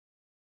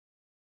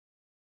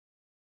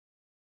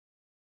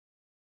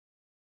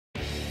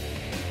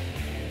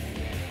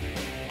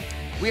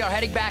We are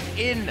heading back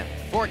in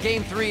for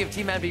Game 3 of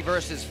Team Envy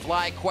versus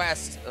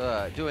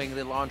FlyQuest. Doing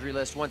the laundry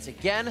list once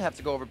again. Have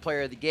to go over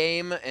player of the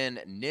game, and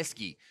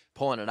Nisqy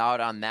pulling it out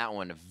on that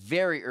one. A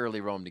very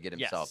early roam to get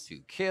himself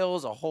 2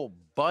 kills. A whole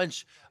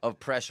bunch of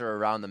pressure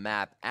around the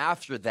map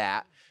after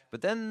that. But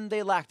then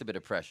they lacked a bit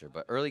of pressure.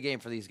 But early game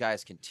for these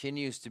guys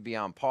continues to be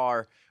on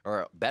par,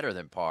 or better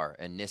than par,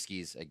 and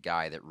Nisqy's a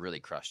guy that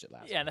really crushed it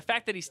last Yeah, and the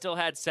fact that he still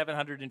had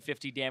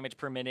 750 damage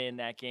per minute in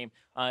that game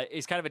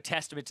is kind of a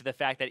testament to the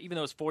fact that even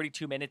though it was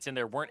 42 minutes and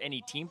there weren't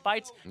any team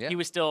fights, he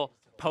was still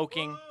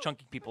poking,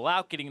 chunking people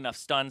out, getting enough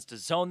stuns to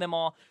zone them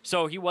all.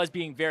 So he was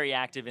being very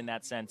active in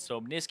that sense.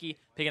 So Nisqy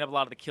picking up a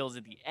lot of the kills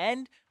at the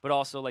end, but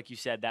also, like you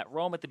said, that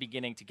roam at the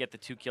beginning to get the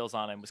 2 kills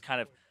on him was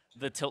kind of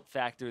the tilt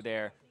factor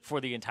there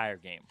for the entire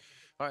game.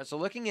 All right, so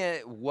looking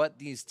at what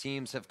these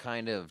teams have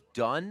kind of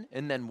done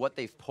and then what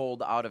they've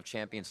pulled out of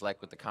Champion Select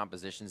with the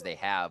compositions they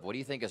have, what do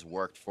you think has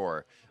worked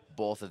for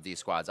both of these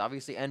squads?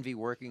 Obviously, Envy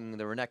working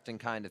the Renekton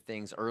kind of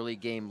things, early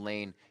game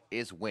lane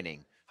is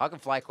winning. How can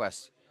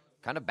FlyQuest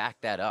kind of back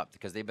that up?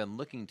 Because they've been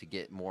looking to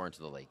get more into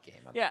the late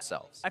game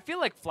themselves. I feel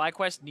like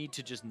FlyQuest need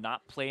to just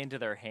not play into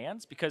their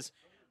hands, because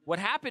what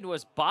happened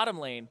was bottom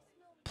lane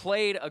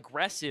played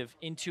aggressive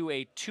into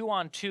a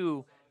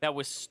 2-on-2 that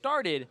was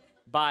started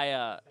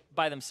by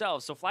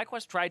themselves. So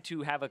FlyQuest tried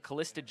to have a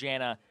Kalista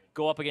Janna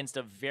go up against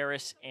a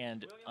Varus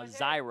and a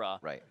Zyra.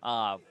 Right.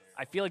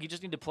 I feel like you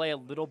just need to play a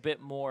little bit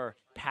more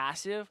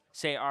passive.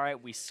 Say, all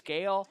right, we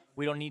scale.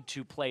 We don't need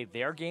to play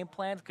their game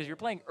plan, because you're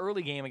playing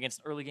early game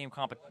against early game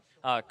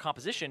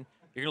composition.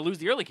 You're going to lose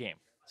the early game.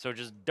 So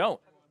just don't,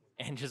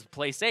 and just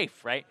play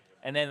safe, right?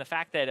 And then the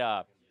fact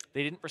that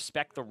they didn't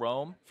respect the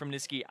roam from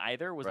Nisqy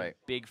either was a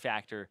big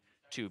factor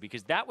too,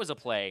 because that was a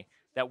play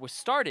that was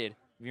started,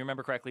 if you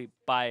remember correctly,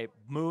 by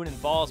Moon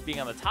and Balls being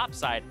on the top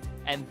side,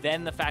 and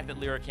then the fact that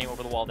LirA came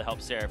over the wall to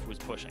help Seraph, who was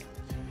pushing.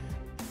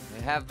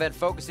 They have been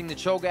focusing the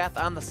Cho'Gath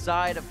on the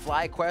side of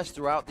FlyQuest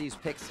throughout these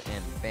picks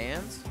and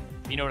bans.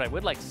 You know what I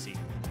would like to see?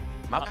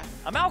 Maokai.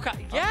 A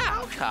Maokai,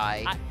 yeah!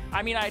 Maokai.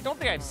 I mean, I don't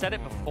think I've said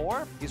it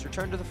before. He's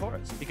returned to the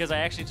forest. Because I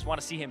actually just want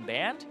to see him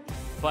banned,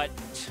 but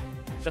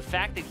the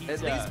fact that he's...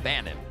 At least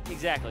ban him.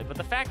 Exactly, but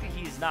the fact that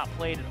he's not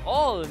played at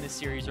all in this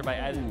series or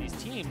by either of these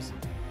teams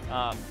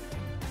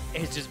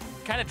is just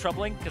kind of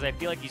troubling, because I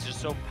feel like he's just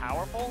so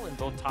powerful in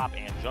both top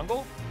and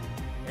jungle.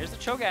 There's the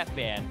Cho'Gath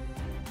ban.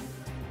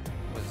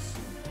 Was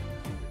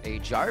a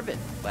Jarvan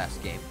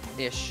last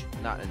game-ish,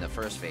 not in the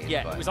first phase.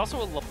 Yeah, but it was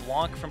also a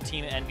LeBlanc from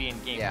Team Envy in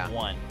game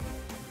 1.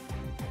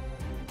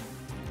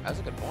 That's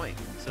a good point.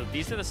 So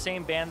these are the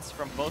same bans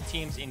from both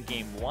teams in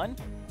game 1,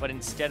 but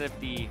instead of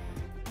the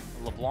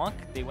LeBlanc,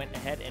 they went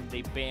ahead and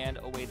they banned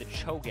away the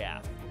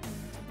Cho'Gath.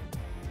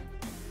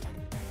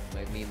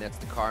 I mean, that's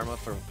the karma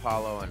for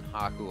Apollo and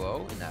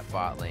Hakuho in that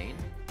bot lane.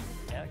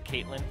 Yeah,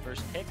 Caitlyn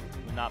first pick,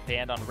 not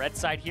banned on red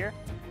side here.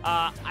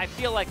 I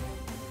feel like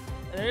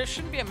there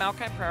shouldn't be a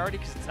Maokai priority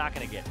because it's not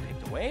going to get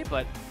picked away,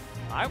 but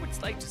I would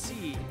like to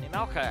see a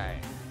Maokai.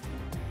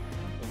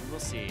 We'll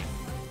see.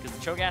 Because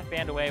the Cho'Gath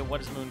banned away,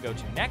 what does Moon go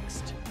to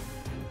next?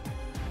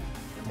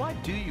 And why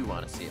do you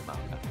want to see a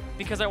Maokai?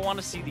 Because I want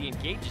to see the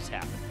engages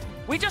happen.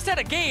 We just had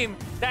a game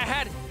that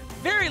had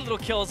very little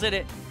kills in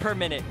it per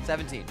minute.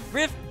 17.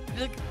 Rift.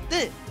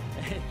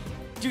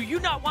 Do you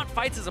not want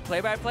fights as a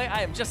play-by-play?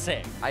 I am just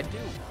saying. I do.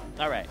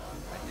 All right.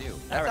 I do.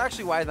 That's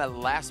actually why that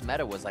last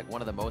meta was like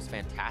one of the most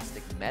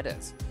fantastic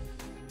metas.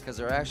 Because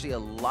there are actually a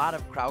lot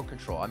of crowd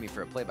control. I mean,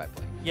 for a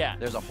play-by-play. Yeah.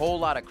 There's a whole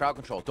lot of crowd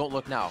control. Don't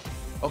look now.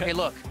 Okay,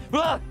 look.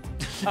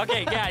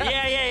 Okay,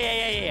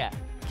 yeah.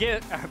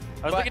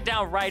 I was looking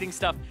down writing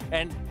stuff,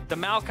 and the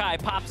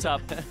Maokai pops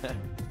up.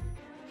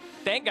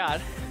 Thank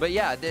God. But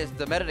yeah,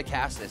 the meta to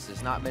cast this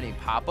is not many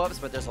pop-ups,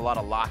 but there's a lot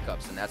of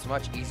lockups, and that's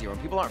much easier. When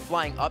people aren't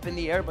flying up in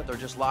the air, but they're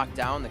just locked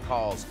down, the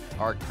calls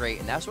are great,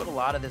 and that's what a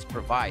lot of this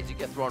provides. You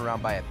get thrown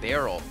around by a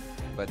barrel,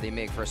 but they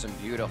make for some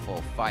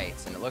beautiful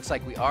fights. And it looks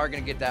like we are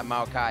going to get that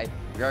Maokai.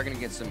 We are going to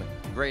get some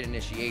great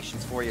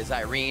initiations for you,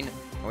 Zyrene.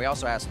 And we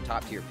also have some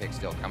top-tier picks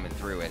still coming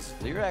through, as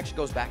LirA actually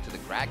goes back to the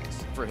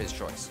Gragas for his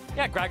choice.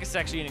 Yeah, Gragas is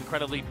actually an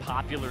incredibly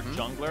popular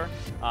jungler.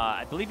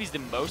 I believe he's the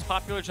most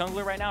popular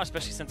jungler right now,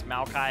 especially since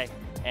Maokai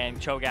and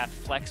Cho'Gath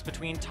flex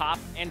between top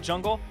and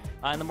jungle.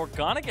 And the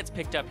Morgana gets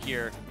picked up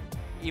here,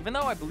 even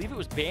though I believe it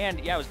was banned.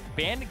 Yeah, it was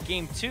banned in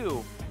game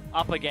 2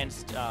 up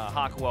against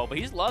Hakuho, but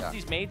he loves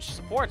these mage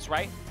supports,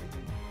 right?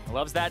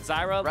 Loves that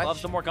Zyra,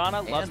 loves the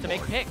Morgana, loves to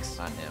make picks.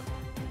 On him.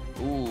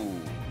 Ooh,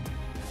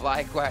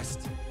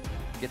 FlyQuest.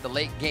 Get the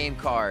late game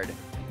card.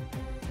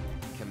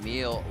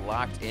 Camille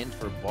locked in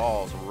for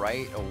balls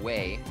right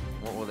away.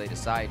 What will they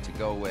decide to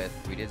go with?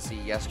 We did see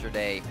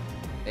yesterday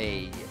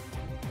a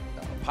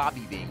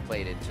Poppy being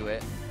played into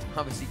it.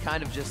 Obviously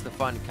kind of just the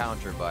fun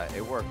counter, but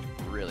it worked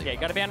really well. Yeah, you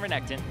gotta ban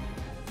Renekton.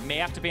 You may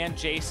have to ban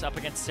Jace up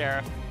against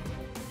Seraph.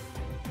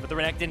 But the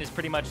Renekton is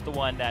pretty much the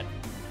one that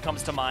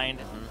comes to mind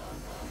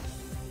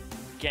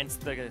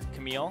against the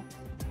Camille.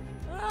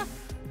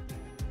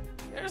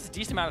 There's a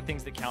decent amount of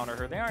things that counter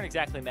her. They aren't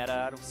exactly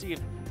meta. We'll see if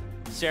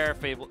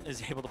Seraph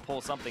is able to pull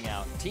something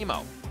out.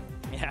 Teemo.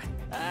 Yeah.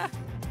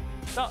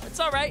 So it's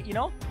all right, you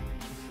know?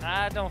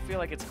 I don't feel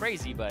like it's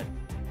crazy, but...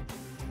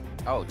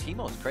 Oh,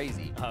 Teemo's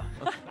crazy.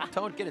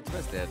 Don't get it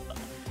twisted.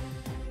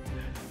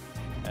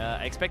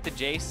 I expect the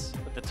Jace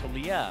with the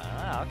Talia.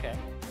 Ah, okay.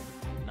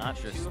 Not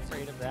too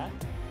afraid of that.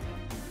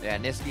 Yeah,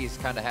 Nisqy's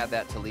kind of had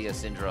that Talia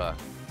Syndra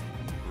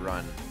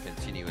run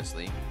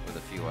continuously with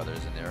a few others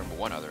in there.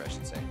 One other, I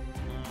should say.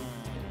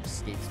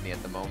 Escapes me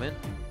at the moment.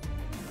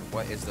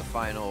 What is the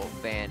final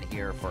ban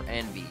here for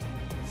Envy?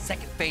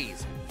 Second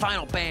phase,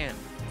 final ban.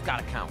 It's got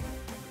to count.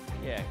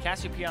 Yeah,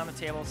 Cassiopeia on the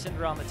table,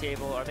 Syndra on the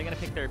table. Are they going to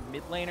pick their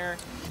mid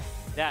laner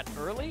that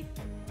early?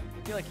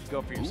 I feel like you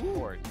go for your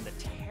support. The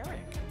Taric.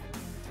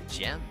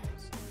 Gems.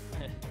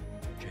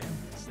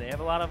 So they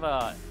have a lot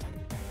of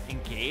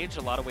engage,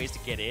 a lot of ways to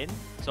get in.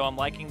 So I'm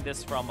liking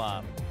this from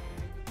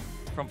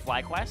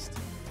FlyQuest.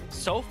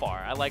 So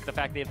far, I like the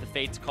fact they have the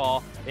Fate's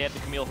Call, they have the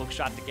Camille hook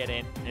shot to get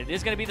in, and it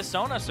is going to be the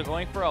Sona, so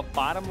going for a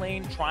bottom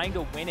lane, trying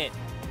to win it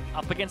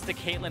up against the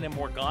Caitlyn and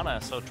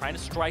Morgana, so trying to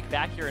strike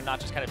back here and not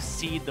just kind of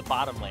seed the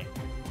bottom lane.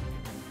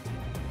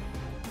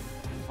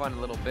 Fun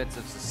little bits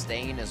of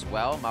sustain as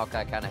well.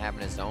 Maokai kind of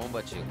having his own,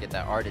 but you'll get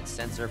that Ardent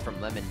Sensor from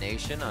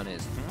LemonNation on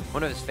his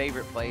one of his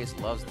favorite plays,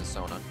 loves the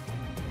Sona.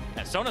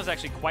 Yeah, Sona's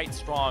actually quite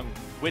strong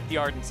with the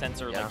Ardent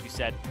Sensor, yeah. like you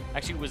said.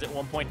 Actually was at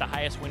one point the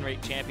highest win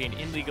rate champion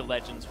in League of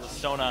Legends with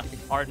Sona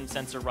Ardent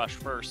Sensor Rush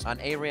first. On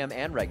ARAM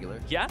and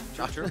regular. Yeah,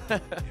 true.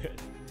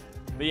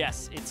 But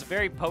yes, it's a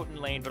very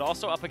potent lane, but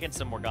also up against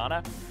a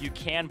Morgana, you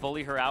can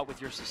bully her out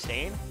with your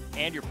sustain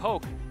and your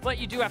poke, but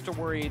you do have to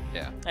worry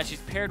that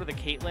she's paired with a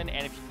Caitlyn,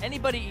 and if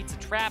anybody eats a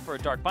trap or a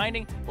Dark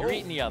Binding, you're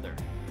eating the other.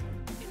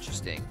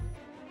 Interesting.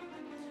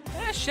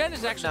 Shen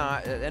is actually... Nah,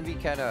 Envy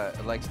kind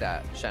of likes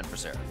that Shen for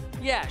Seraph.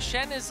 Yeah,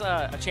 Shen is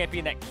a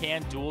champion that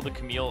can duel the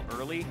Camille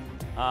early.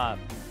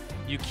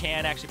 You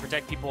can actually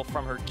protect people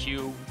from her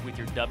Q with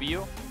your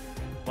W,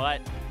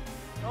 but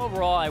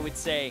overall, I would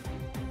say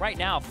right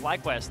now,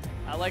 FlyQuest,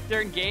 I like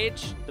their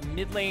engage. The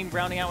mid lane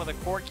rounding out with a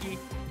Corki,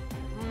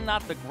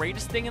 not the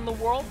greatest thing in the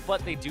world,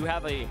 but they do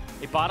have a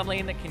bottom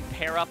lane that can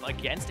pair up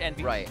against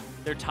Envy. Right.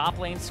 Their top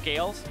lane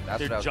scales,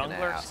 their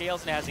jungler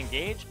scales and has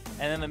engage,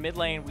 and then the mid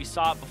lane, we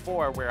saw it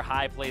before where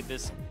High played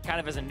this kind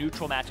of as a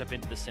neutral matchup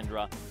into the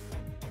Syndra.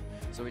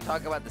 So we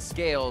talk about the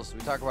scales,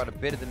 we talk about a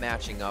bit of the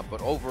matching up,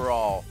 but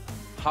overall,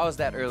 how's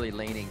that early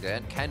laning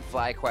then? Can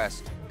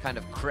FlyQuest kind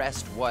of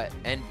crest what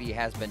Envy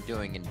has been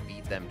doing and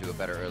beat them to a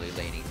better early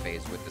laning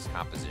phase with this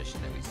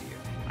composition that we see here?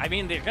 I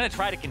mean, they're going to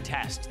try to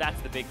contest.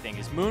 That's the big thing,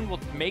 is Moon will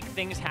make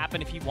things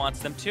happen if he wants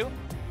them to.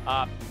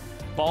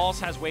 Balls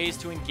has ways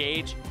to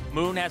engage.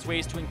 Moon has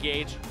ways to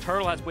engage.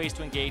 Turtle has ways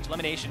to engage.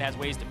 LemonNation has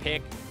ways to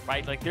pick,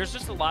 right? Like, there's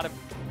just a lot of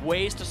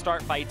ways to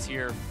start fights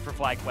here for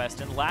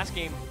FlyQuest. And the last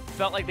game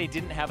felt like they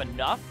didn't have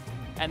enough,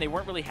 and they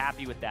weren't really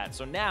happy with that.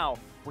 So now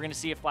we're going to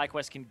see if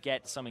FlyQuest can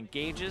get some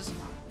engages,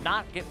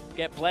 not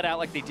get bled out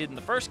like they did in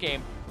the first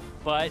game,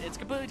 but it's a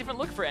completely different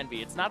look for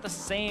Envy. It's not the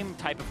same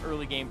type of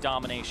early game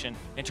domination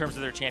in terms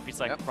of their champions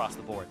like across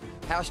the board.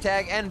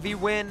 Hashtag Envy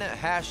win,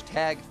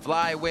 hashtag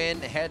Fly win.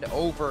 Head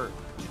over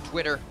to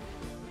Twitter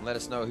and let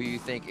us know who you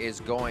think is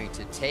going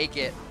to take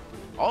it.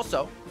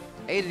 Also,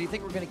 Ada, do you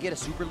think we're going to get a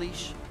super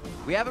leash?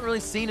 We haven't really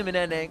seen him in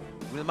NA.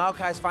 When the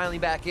Maokai's finally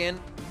back in,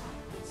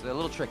 it's a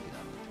little tricky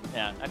though.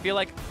 Yeah, I feel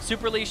like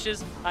super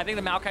leashes, I think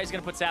the Maokai is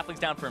going to put Saplings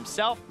down for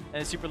himself,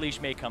 and the super leash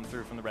may come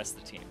through from the rest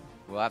of the team.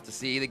 We'll have to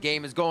see. The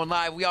game is going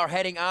live. We are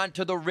heading on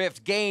to the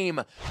Rift game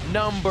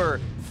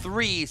number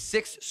 3.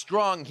 6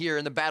 strong here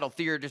in the Battle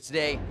Theater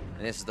today.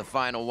 And this is the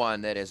final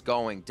one that is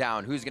going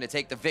down. Who's going to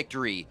take the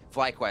victory?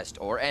 FlyQuest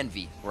or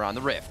Envy? We're on the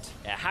Rift.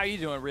 Yeah, how you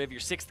doing, Riv?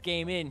 Your 6th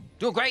game in.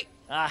 Doing great.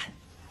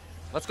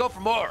 Let's go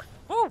for more.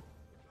 Woo.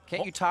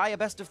 Can't you tie a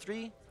best of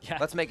 3? Yeah.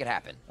 Let's make it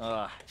happen.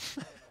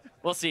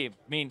 We'll see. I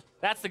mean,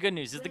 that's the good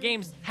news, is the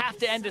games have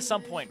to end at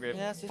some point, Riv.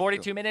 Yeah,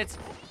 42 minutes,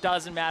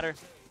 doesn't matter.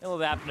 It will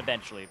happen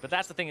eventually. But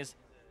that's the thing, is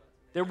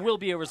there will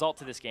be a result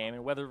to this game,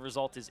 and whether the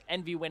result is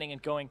Envy winning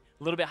and going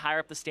a little bit higher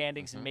up the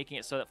standings and making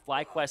it so that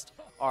FlyQuest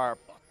are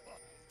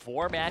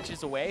 4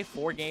 matches away,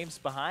 4 games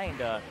behind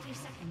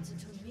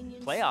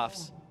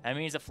playoffs. That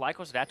means that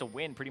FlyQuest would have to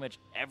win pretty much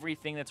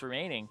everything that's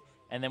remaining,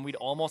 and then we'd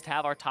almost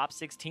have our top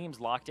 6 teams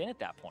locked in at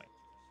that point.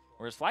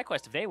 Whereas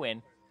FlyQuest, if they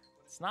win,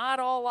 it's not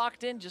all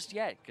locked in just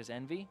yet, because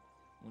Envy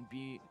would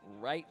be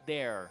right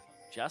there,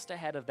 just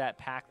ahead of that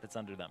pack that's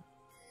under them.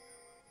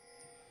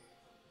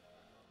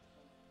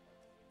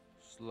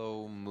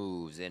 Slow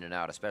moves in and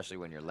out, especially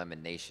when you're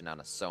LemonNation on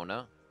a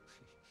Sona.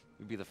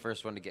 You'd be the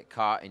first one to get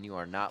caught, and you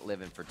are not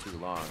living for too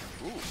long.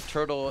 Ooh,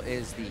 Turtle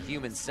is the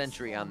human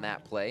sentry on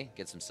that play.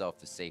 Gets himself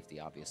to safety,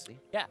 obviously.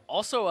 Yeah,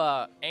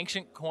 also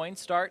Ancient Coin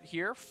start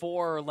here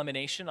for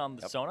LemonNation on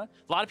the Sona.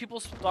 A lot of people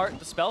start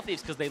the Spell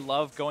Thieves because they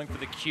love going for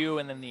the Q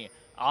and then the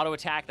auto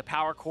attack, the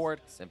power chord.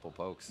 Simple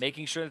pokes.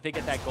 Making sure that they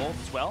get that gold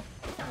as well.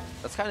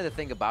 That's kind of the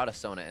thing about a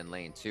Sona in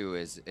lane too,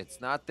 is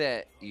it's not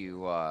that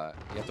you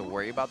have to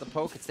worry about the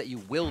poke, it's that you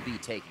will be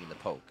taking the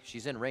poke.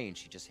 She's in range,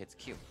 she just hits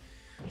Q.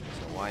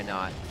 So why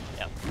not?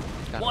 Yep.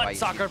 1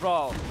 soccer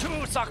ball,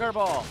 2 soccer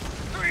ball,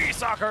 3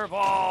 soccer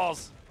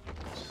balls.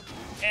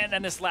 And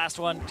then this last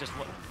one, just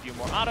a few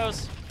more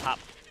autos. Pop,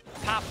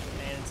 pop,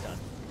 and done.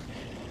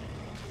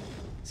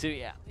 So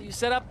yeah, you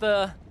set up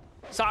the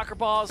soccer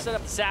balls, set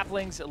up the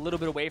saplings a little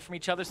bit away from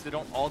each other so they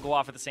don't all go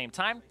off at the same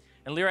time.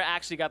 And LirA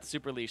actually got the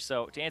super leash.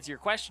 So to answer your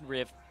question,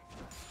 Riv,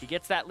 he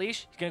gets that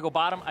leash. He's going to go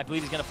bottom. I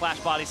believe he's going to flash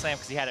body slam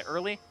because he had it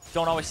early.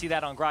 Don't always see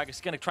that on Gragas.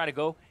 He's going to try to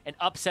go and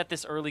upset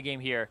this early game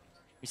here.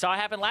 We saw it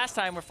happen last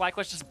time where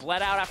FlyQuest just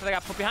bled out after they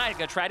got put behind. He's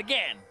going to try it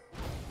again.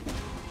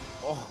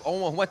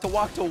 Oh, went to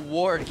walk to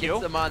ward.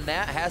 Gets them on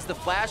that. Has the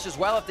flash as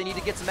well if they need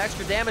to get some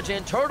extra damage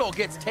in. Turtle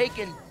gets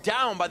taken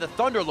down by the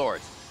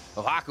Thunderlords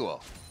of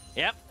Hakuho.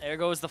 Yep, there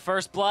goes the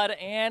first blood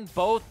and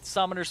both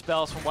summoner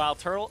spells from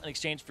WildTurtle in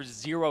exchange for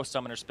 0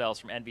 summoner spells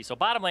from Envy. So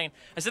bottom lane,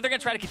 I said they're going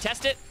to try to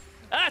contest it.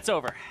 That's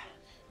over.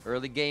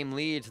 Early game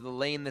lead to the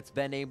lane that's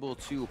been able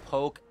to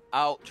poke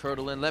out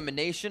Turtle and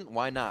LemonNation.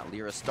 Why not?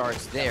 LirA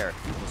starts there.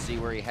 We'll see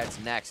where he heads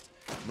next.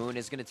 Moon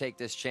is going to take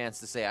this chance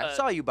to say, I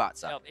saw you bot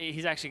side. No,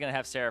 he's actually going to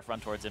have Seraph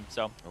run towards him.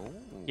 So, Ooh.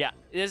 Yeah,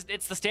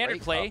 it's the standard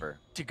Great play cover.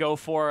 to go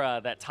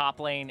for that top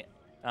lane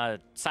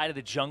side of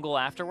the jungle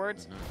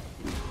afterwards.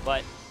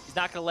 But he's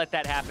not going to let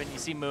that happen. You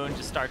see Moon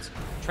just starts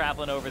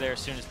traveling over there as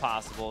soon as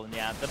possible. And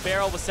yeah, the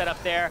barrel was set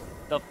up there.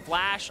 The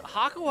flash.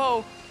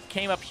 Hakuho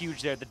came up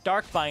huge there. The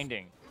dark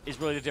binding is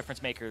really the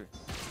difference maker.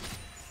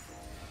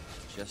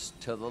 Just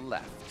to the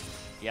left.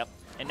 Yep.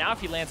 And now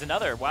if he lands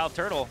another,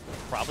 WildTurtle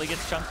probably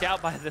gets chunked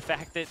out by the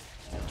fact that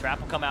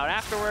Trap will come out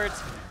afterwards,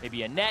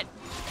 maybe a net.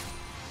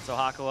 So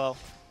Hakuho,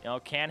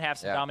 can have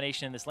some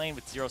domination in this lane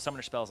with 0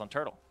 summoner spells on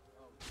Turtle.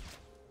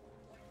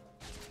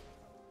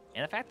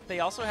 And the fact that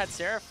they also had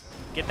Seraph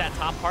get that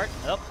top part.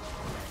 Oh.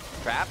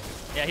 Trap?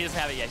 Yeah, he doesn't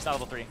have it yet. He's not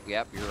level 3.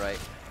 Yep, you're right.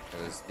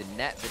 It was the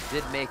net that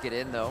did make it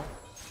in, though.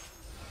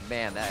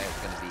 Man, that is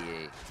going to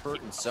be a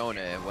hurting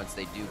Sona once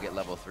they do get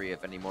level 3.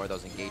 If any more of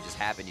those engages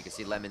happen, you can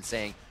see Lemon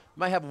saying,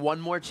 might have one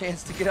more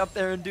chance to get up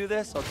there and do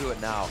this. I'll do it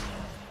now.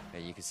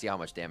 And you can see how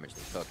much damage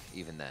they took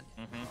even then.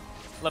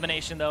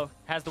 LemonNation, though,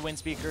 has the wind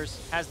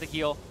speakers, has the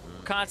heal,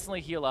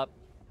 constantly heal up.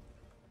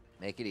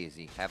 Make it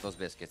easy. Have those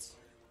biscuits.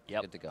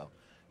 Yep. Good to go.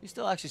 He's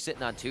still actually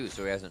sitting on 2,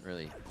 so he hasn't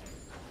really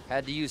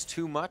had to use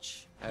too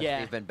much as Yeah.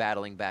 they've been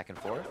battling back and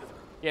forth.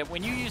 Yeah,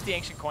 when you use the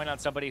Ancient Coin on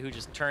somebody who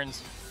just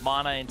turns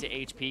mana into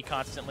HP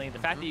constantly, the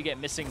fact that you get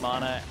missing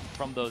mana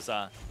from those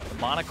the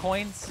mana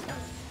coins,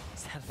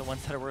 instead of the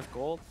ones that are worth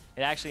gold,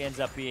 it actually ends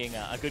up being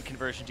a good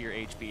conversion to your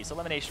HP. So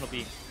LemonNation will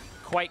be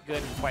quite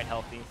good and quite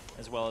healthy,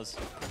 as well as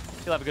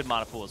he'll have a good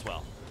mana pool as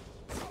well.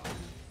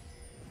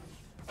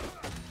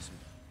 Some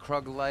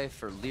Krug life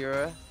for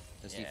LirA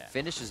as he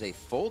finishes a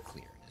full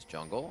clear in his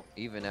jungle,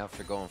 even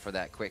after going for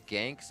that quick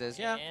gank. Says,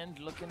 yeah. And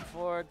looking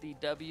for the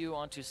W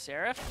onto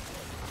Seraph.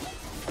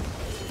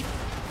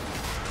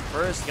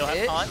 First He'll have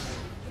hit. taunt.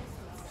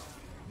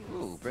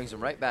 Ooh, brings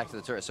him right back to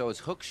the turret. So his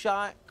hook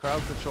shot,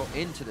 crowd control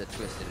into the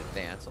twisted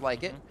advance. I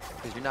like it,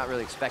 because you're not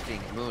really expecting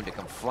Moon to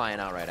come flying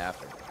out right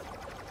after.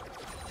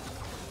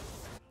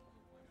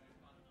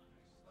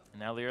 And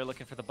now LirA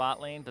looking for the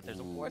bot lane, but there's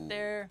a ward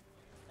there.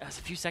 There's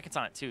a few seconds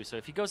on it too, so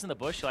if he goes in the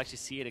bush, you'll actually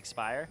see it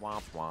expire.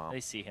 Womp womp.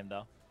 They see him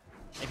though.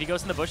 If he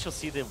goes in the bush, you'll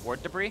see the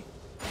ward debris.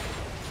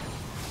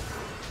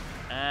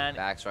 And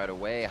Backs right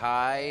away,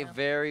 high,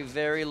 very,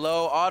 very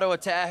low. Auto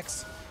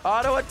attacks.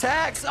 Auto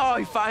attacks! Oh,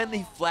 he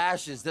finally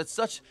flashes. That's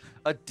such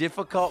a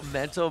difficult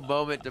mental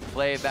moment to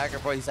play back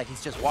and forth.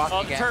 He's just walking.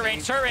 oh, the turret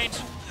range, turret range.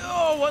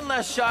 Oh, one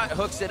last shot,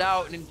 hooks it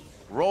out, and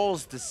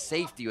rolls to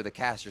safety with a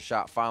caster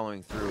shot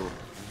following through.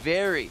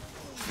 Very,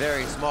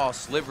 very small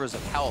slivers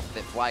of health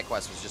that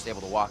FlyQuest was just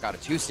able to walk out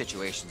of 2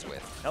 situations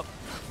with. Nope.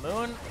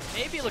 Moon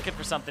maybe looking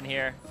for something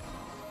here.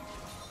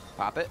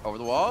 Pop it over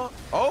the wall.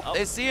 Oh,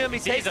 they see him. He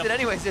takes it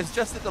anyways. It's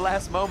just at the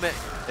last moment.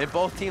 And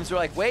both teams were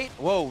like, wait,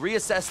 whoa,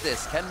 reassess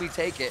this. Can we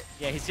take it?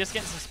 Yeah, he's just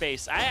getting some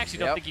space. I actually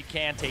don't think you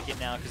can take it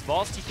now because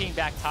Ball's TPing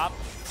back top.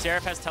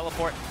 Seraph has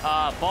teleport.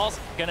 Ball's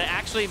going to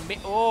actually...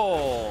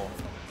 Oh.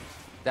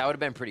 That would have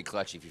been pretty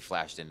clutch if you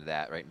flashed into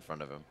that right in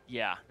front of him.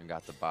 Yeah. And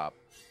got the bop.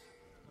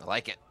 I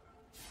like it.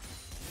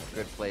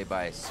 Good play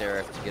by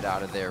Seraph to get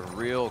out of there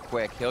real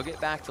quick. He'll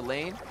get back to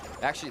lane.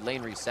 Actually,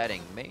 lane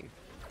resetting. May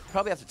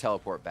probably have to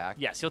teleport back.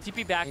 Yes, he'll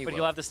TP back, but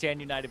he'll have to stand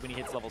united when he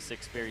hits level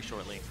 6 very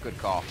shortly. Good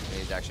call.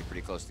 He's actually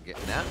pretty close to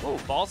getting that. Oh,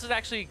 Balls is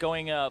actually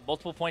going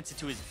multiple points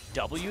into his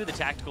W, the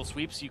tactical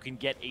sweep, so you can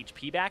get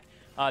HP back.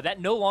 That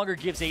no longer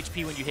gives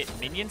HP when you hit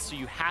minions, so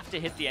you have to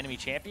hit the enemy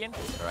champion.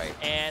 Right.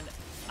 And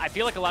I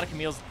feel like a lot of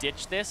Camille's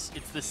ditch this.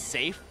 It's the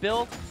safe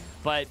build,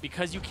 but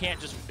because you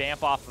can't just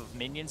vamp off of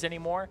minions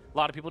anymore, a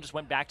lot of people just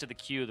went back to the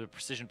Q, the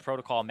Precision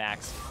Protocol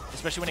max,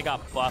 especially when it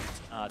got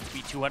buffed to be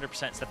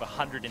 200% instead of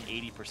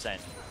 180%.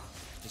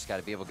 Just got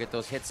to be able to get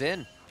those hits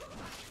in.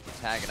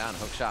 Tag it on.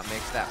 Hookshot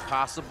makes that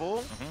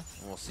possible.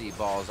 And we'll see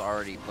Balls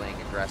already playing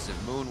aggressive.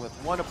 Moon with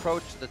one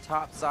approach to the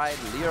top side.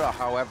 LirA,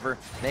 however,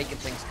 making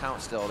things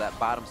count still. That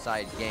bottom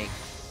side gank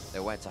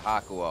that went to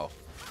Hakuho.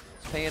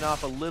 It's paying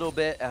off a little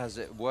bit as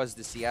it was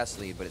the CS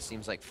lead, but it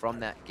seems like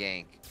from that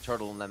gank,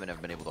 Turtle and Lemon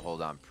have been able to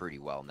hold on pretty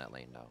well in that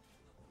lane now.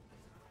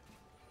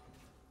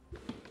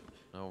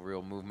 No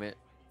real movement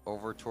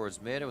over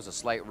towards mid. It was a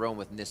slight roam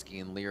with Nisqy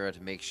and LirA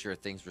to make sure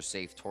things were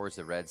safe towards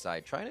the red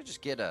side. Trying to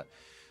just get a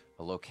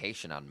a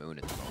location on Moon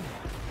at the moment.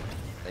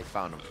 They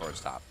found him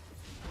towards top.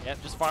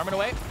 Yep, just farming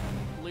away.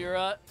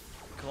 LirA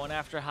going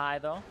after high,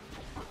 though.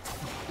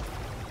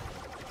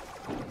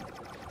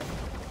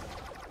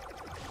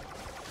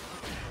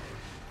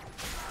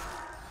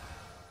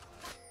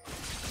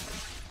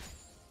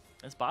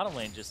 This bottom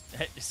lane just,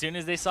 as soon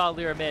as they saw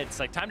LirA mid, it's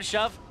like, time to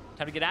shove,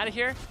 time to get out of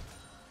here.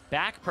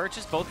 Back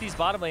purchase. Both these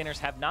bottom laners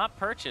have not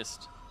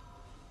purchased.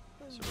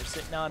 So we're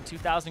sitting on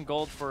 2,000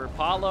 gold for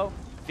Apollo,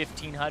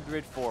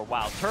 1,500 for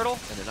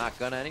WildTurtle. And they're not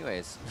gonna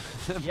anyways.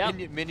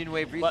 Yep. Minion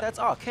wave resets.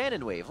 Oh,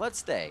 cannon wave. Let's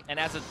stay. And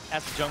as a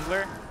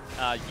jungler,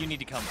 you need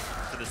to come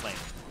to this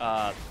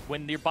lane.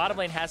 When your bottom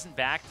lane hasn't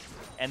backed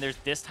and there's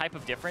this type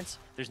of difference,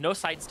 there's no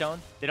Sightstone.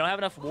 They don't have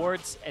enough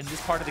wards in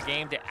this part of the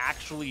game to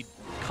actually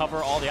cover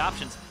all the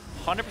options.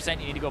 100%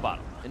 you need to go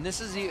bottom. And this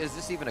is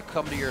this even a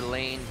come to your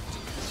lane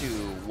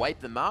to wipe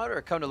them out, or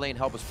a come to lane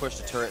help us push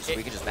the turret so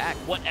we can just back?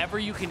 Whatever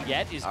you can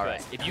get is all good.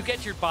 Right. If you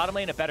get your bottom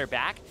lane a better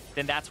back,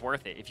 then that's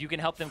worth it. If you can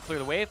help them clear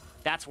the wave,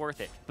 that's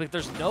worth it. But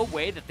there's no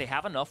way that they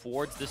have enough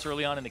wards this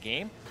early on in the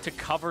game to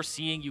cover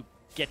seeing you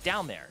get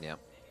down there. Yeah.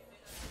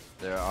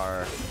 There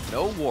are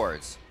no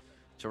wards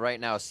to right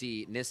now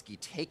see Nisqy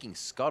taking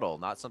Scuttle,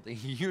 not something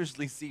you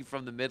usually see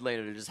from the mid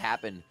laner to just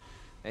happen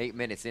 8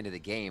 minutes into the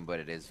game,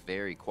 but it is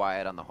very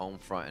quiet on the home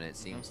front, and it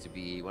seems to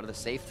be one of the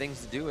safe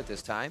things to do at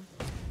this time.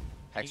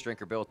 Hex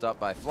Drinker built up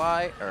by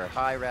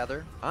High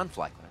rather, on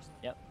FlyQuest.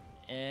 Yep,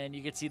 and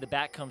you can see the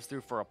back comes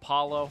through for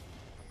Apollo,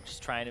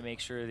 just trying to make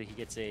sure that he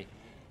gets a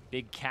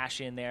big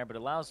cash in there, but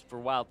allows for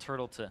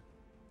WildTurtle to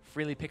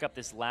freely pick up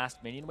this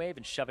last minion wave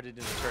and shove it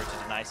into the turret to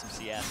deny some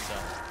CS. So,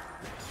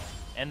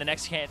 and the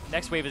next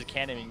wave is a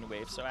cannon minion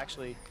wave, so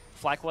actually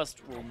FlyQuest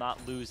will not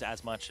lose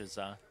as much as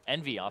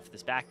Envy off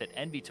this back that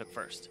Envy took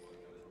first.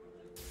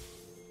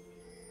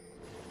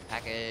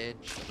 Package.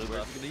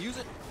 Where's he gonna use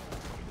it?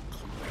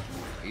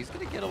 He's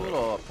gonna get a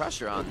little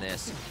pressure on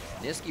this.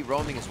 Nisqy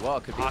roaming as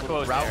well. Could be a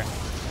little route.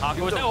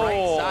 Hakuho's the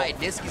right side.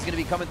 Nisqy's gonna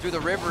be coming through the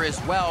river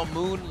as well.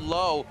 Moon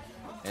low.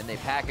 And they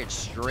package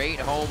straight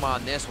home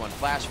on this one.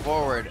 Flash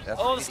forward.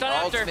 That's the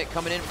ultimate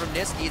coming in from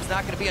Nisqy. It's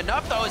not going to be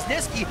enough, though, as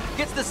Nisqy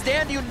gets the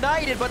stand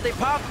united, but they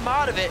pop him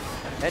out of it.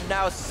 And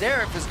now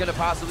Seraph is going to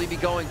possibly be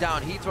going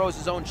down. He throws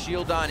his own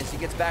shield on as he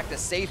gets back to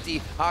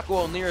safety.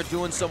 Hakuho and LirA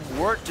doing some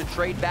work to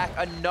trade back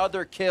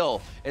another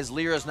kill, as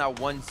LirA is now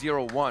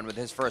 1-0-1 with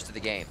his first of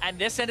the game. And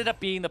this ended up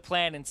being the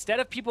plan.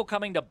 Instead of people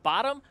coming to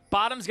bottom,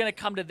 bottom's going to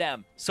come to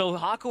them. So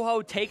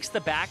Hakuho takes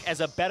the back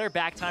as a better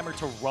back timer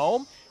to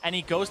roam, and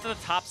he goes to the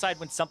top side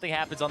when something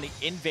happens on the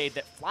invade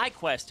that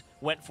FlyQuest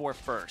went for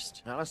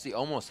first. Honestly,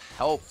 almost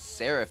helped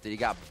Seraph that he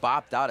got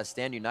bopped out of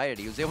Stand United.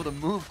 He was able to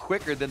move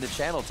quicker than the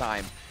channel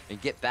time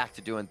and get back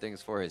to doing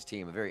things for his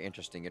team. A very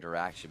interesting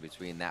interaction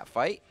between that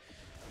fight.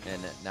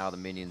 And now the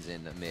minions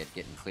in the mid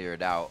getting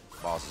cleared out.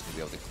 Boss is going to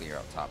be able to clear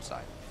out top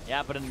side.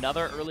 Yeah, but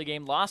another early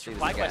game loss for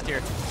FlyQuest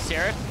here.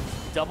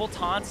 Seraph double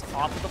taunts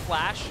off of the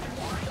flash.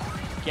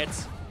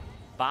 Gets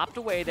bopped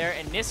away there.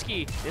 And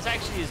Nisqy, this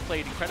actually is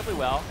played incredibly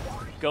well.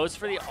 Goes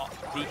for the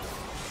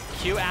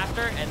Q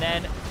after, and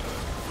then,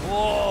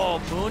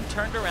 whoa, Moon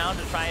turned around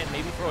to try and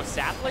maybe throw a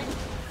sapling,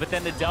 but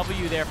then the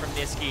W there from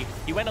Nisqy.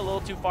 He went a little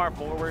too far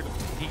forward.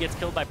 He gets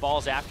killed by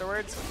Balls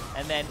afterwards,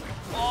 and then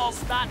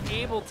Balls not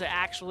able to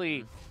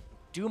actually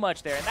do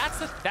much there. And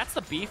that's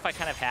the beef I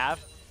kind of have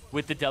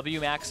with the W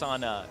max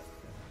on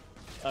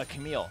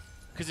Camille,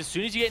 because as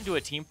soon as you get into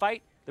a team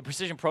fight, the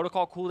precision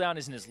protocol cooldown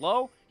isn't as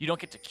low. You don't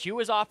get to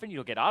Q as often. You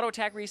don't get auto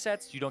attack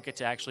resets. You don't get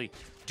to actually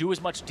do as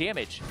much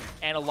damage.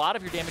 And a lot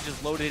of your damage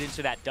is loaded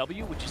into that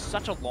W, which is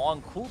such a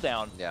long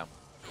cooldown. Yeah.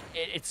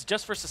 It's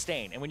just for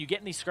sustain. And when you get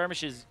in these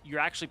skirmishes, you're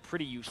actually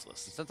pretty useless.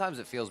 Sometimes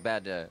it feels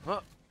bad to,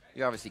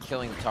 you're obviously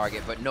killing the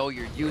target, but no,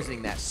 you're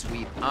using that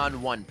sweep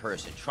on one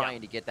person,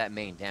 trying to get that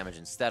main damage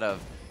instead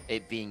of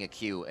it being a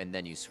Q and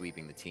then you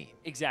sweeping the team.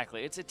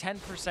 Exactly. It's a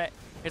 10%,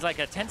 it's like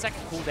a 10-second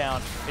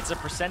cooldown. It's a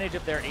percentage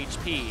of their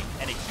HP,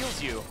 and it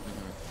heals you.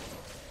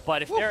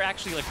 But if they're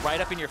actually like right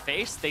up in your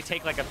face, they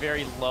take like a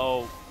very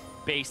low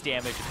base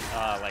damage,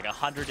 like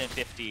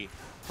 150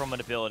 from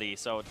an ability.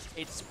 So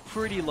it's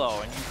pretty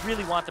low, and you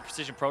really want the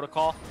precision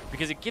protocol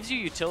because it gives you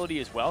utility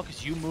as well,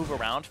 because you move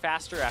around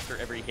faster after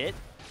every hit.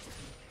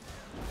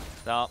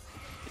 So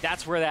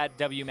that's where that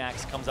W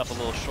max comes up a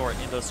little short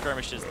in those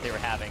skirmishes that they were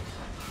having.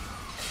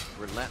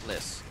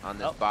 Relentless on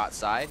this bot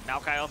side.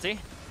 Maokai ulti.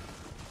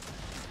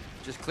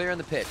 Just clearing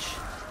the pitch.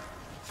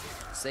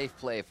 Safe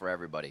play for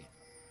everybody.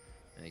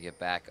 And they get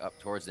back up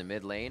towards the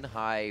mid lane.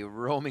 High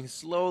roaming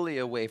slowly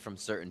away from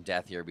certain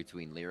death here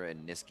between LirA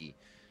and Nisqy.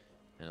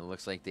 And it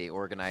looks like they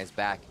organize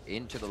back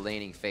into the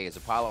laning phase.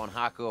 Apollo and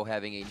Hakuho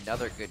having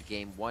another good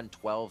game,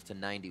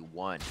 112-91.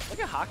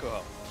 Look at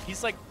Hakuho.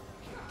 He's like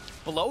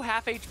below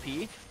half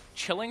HP,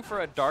 chilling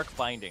for a dark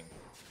binding.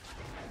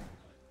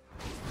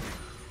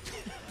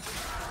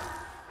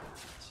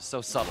 So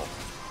subtle.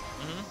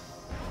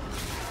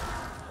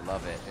 I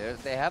love it.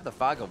 If they have the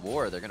Fog of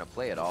War, they're going to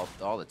play it all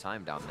the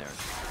time down there.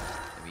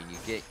 I mean, you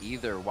get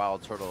either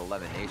WildTurtle or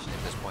LemonNation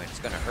at this point. It's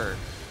going to hurt.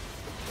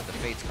 But the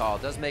Fate's Call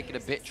does make it a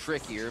bit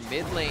trickier.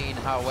 Mid lane,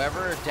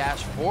 however,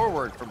 dash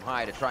forward from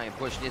high to try and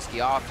push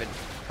Nisqy off and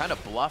kind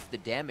of bluff the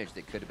damage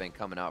that could have been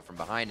coming out from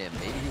behind him.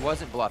 Maybe he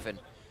wasn't bluffing.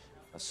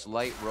 A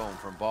slight roam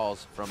from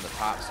balls from the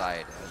top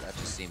side. That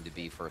just seemed to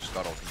be for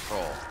scuttle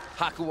control.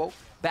 Hakuho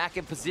back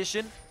in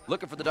position,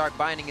 looking for the Dark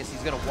Binding as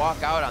he's going to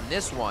walk out on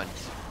this one.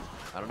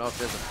 I don't know if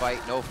there's a fight.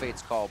 No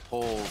Fate's Call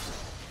pulls.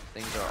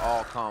 Things are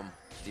all calm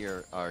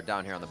here, or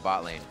down here on the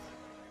bot lane.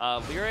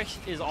 LirA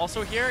is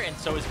also here, and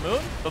so is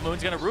Moon, but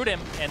Moon's going to root him,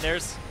 and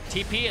there's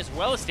TP as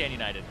well as Stand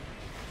United.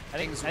 I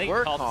think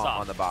we're called calm this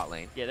off on the bot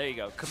lane. Yeah, there you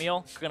go.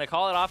 Camille going to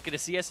call it off, get a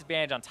CS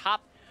advantage on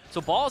top.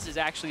 So Balls is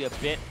actually a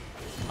bit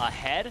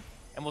ahead,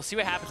 and we'll see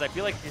what happens. I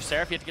feel like your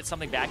Seraph, you have to get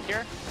something back here,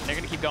 and they're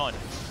going to keep going.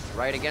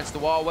 Right against the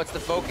wall, what's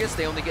the focus?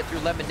 They only get through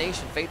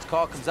LemonNation. Fate's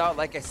Call comes out.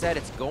 Like I said,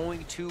 it's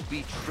going to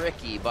be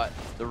tricky, but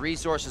the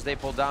resources they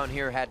pulled down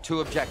here had two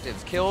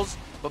objectives. Kills,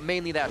 but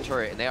mainly that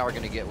turret, and they are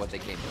going to get what they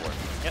came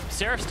for. Yep,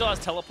 Seraph still has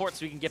teleport,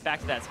 so he can get back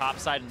to that top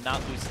side and not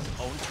lose his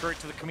own turret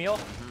to the Camille.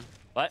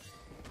 But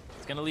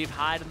it's going to leave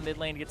high to the mid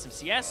lane to get some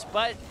CS,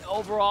 but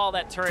overall,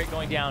 that turret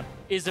going down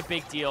is a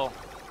big deal.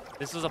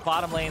 This was a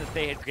bottom lane that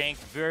they had ganked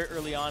very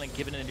early on and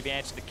given an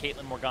advantage to the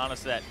Caitlyn Morgana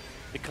so that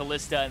the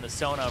Kalista and the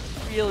Sona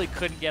really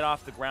couldn't get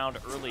off the ground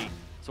early.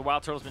 So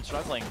WildTurtle's been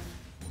struggling.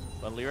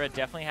 But LirA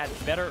definitely had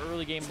better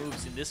early game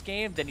moves in this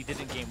game than he did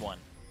in game 1.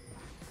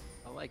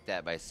 I like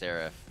that by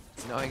Seraph.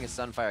 Knowing his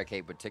Sunfire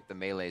Cape would tick the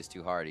melees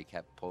too hard, he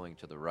kept pulling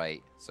to the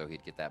right so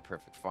he'd get that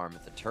perfect farm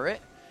with the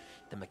turret.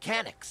 The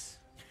mechanics,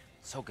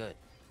 so good.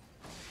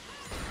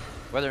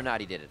 Whether or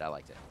not he did it, I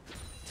liked it.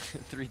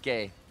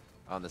 3K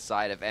on the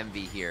side of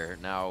Envy here.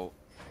 Now,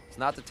 it's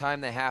not the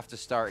time they have to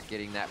start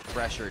getting that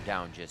pressure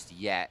down just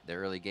yet. The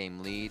early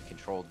game lead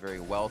controlled very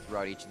well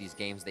throughout each of these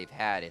games they've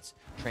had. It's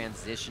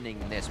transitioning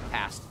this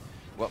past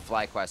what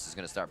FlyQuest is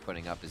going to start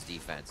putting up as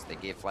defense. They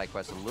gave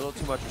FlyQuest a little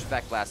too much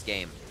respect last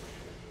game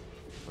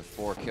with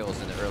 4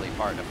 kills in the early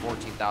part and a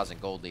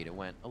 14,000 gold lead. It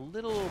went a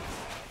little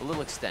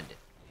extended.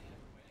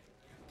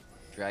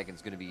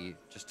 Dragon's going to be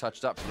just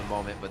touched up for the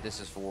moment, but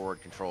this is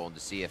forward control and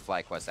to see if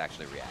FlyQuest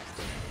actually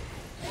reacts.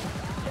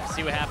 Yeah,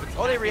 see what happens.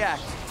 Oh, they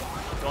react.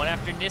 Going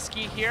after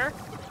Nisqy here.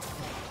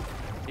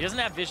 He doesn't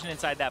have vision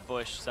inside that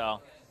bush,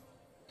 so.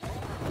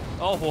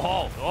 Oh,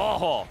 whoa,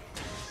 oh.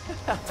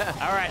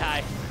 All right,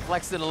 High.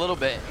 Flexing a little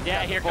bit.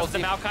 Yeah, here comes the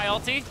Maokai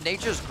ulti.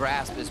 Nature's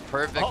Grasp is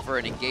perfect for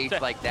an engage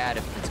like that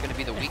if it's going to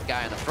be the weak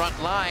guy on the front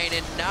line.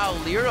 And now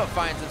LirA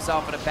finds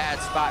himself in a bad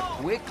spot,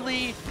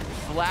 quickly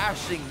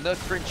flashing the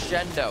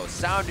crescendo.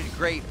 Sounded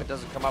great, but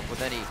doesn't come up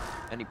with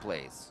any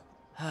plays.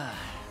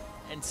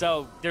 And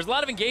so there's a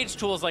lot of engage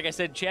tools, like I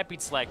said,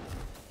 champion select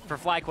for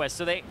FlyQuest.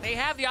 So they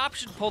have the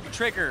option to pull the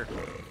trigger.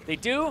 They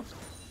do.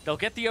 They'll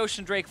get the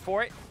Ocean Drake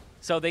for it.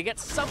 So they get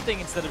something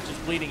instead of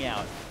just bleeding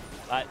out.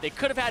 They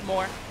could have had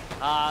more.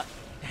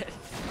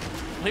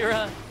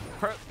 LirA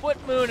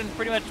put Moon in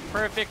pretty much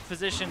perfect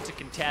position to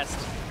contest.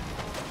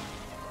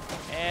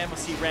 And we'll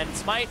see Ren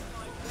smite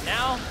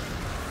now.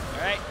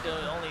 All right,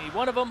 only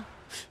one of them.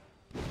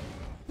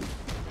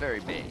 Very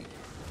big.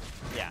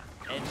 Yeah,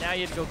 and now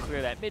you have to go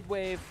clear that mid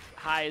wave.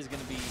 High is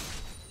going to be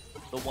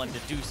the one to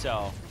do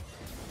so.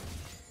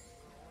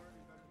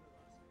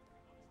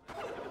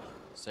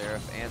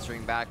 Seraph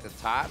answering back to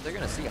top. They're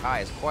going to see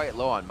High is quite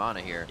low on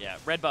mana here. Yeah,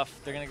 red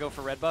buff. They're going to go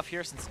for red buff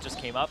here since it just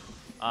came up.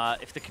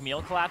 If the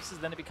Camille collapses,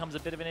 then it becomes a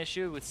bit of an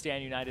issue with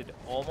Stand United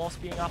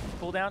almost being off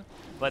the cooldown.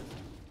 But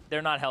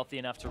they're not healthy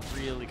enough to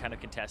really kind of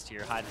contest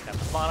here. High doesn't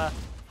have the mana,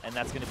 and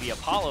that's going to be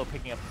Apollo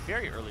picking up a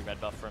very early red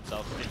buff for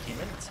himself in 15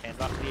 minutes. Hands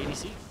off to the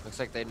ADC. Looks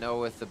like they know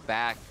with the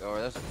back, or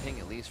there's a ping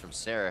at least from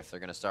Seraph, they're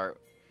going to start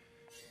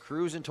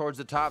cruising towards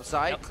the top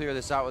side, clear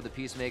this out with the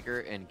Peacemaker,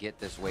 and get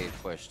this wave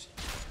pushed.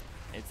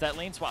 It's that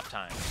lane swap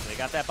time. So they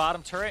got that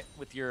bottom turret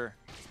with your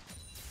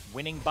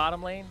winning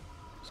bottom lane.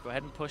 Just go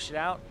ahead and push it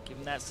out, give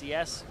them that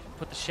CS,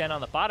 put the Shen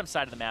on the bottom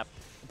side of the map,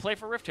 and play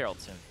for Rift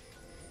Herald soon.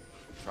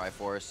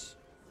 Triforce.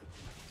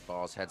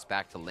 Balls heads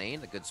back to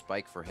lane. A good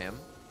spike for him.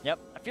 Yep.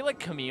 I feel like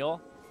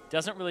Camille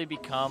doesn't really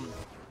become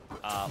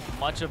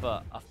much of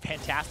a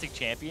fantastic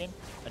champion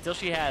until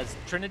she has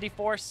Trinity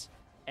Force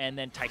and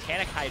then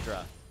Titanic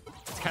Hydra.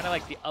 It's kind of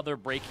like the other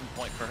breaking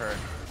point for her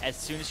as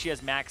soon as she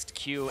has maxed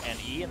Q and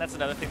E. And that's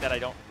another thing that I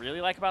don't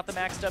really like about the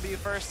max W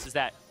first is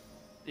that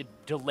it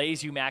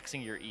delays you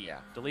maxing your E. Yeah.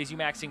 Delays you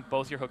maxing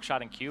both your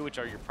hookshot and Q, which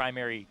are your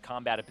primary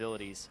combat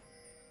abilities.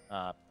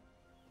 And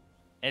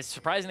it's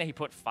surprising that he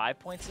put 5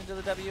 points into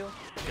the W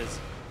because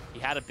he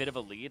had a bit of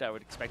a lead. I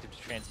would expect him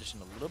to transition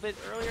a little bit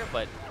earlier,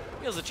 but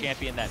he was a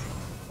champion that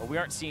we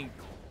aren't seeing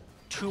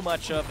too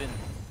much of in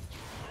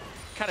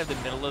kind of the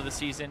middle of the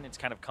season. It's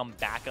kind of come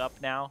back up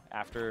now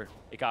after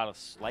it got a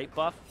slight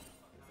buff.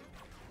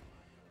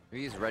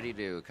 He's ready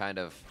to kind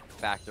of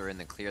factor in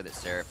the clear that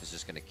Seraph is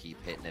just going to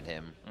keep hitting at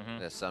him.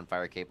 The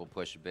Sunfire Cape will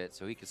push a bit,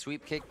 so he can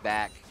sweep kick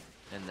back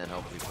and then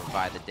hopefully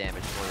provide the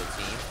damage for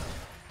the team.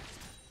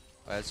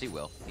 As he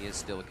will. He is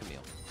still a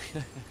Camille.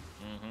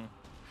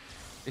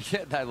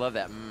 Yeah, I love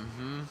that.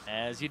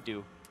 As you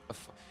do.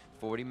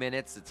 40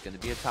 minutes, it's going to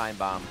be a time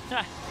bomb.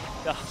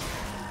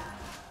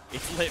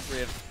 It's lit,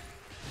 Riv.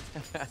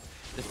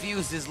 The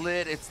fuse is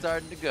lit. It's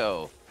starting to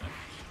go.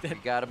 We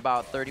got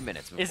about 30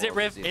 minutes. Is it,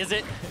 Riv? Is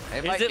it?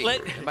 Is it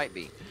lit? It might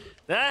be.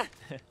 Ah.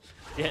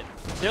 Yeah,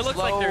 there looks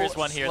like there is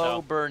one here, though.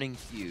 Slow burning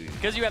fuse.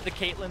 Because you have the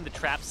Caitlyn, the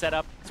trap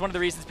setup. It's one of the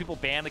reasons people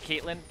ban the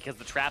Caitlyn, because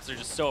the traps are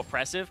just so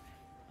oppressive.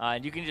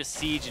 And you can just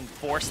siege and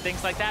force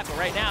things like that. But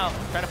right now,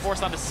 trying to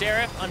force onto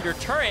Seraph under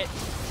turret.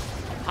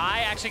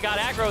 Hai actually got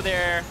aggro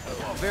there.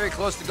 Oh, very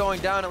close to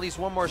going down. At least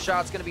one more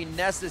shot's going to be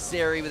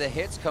necessary with the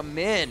hits come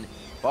in.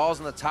 Balls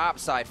on the top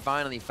side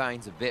finally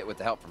finds a bit with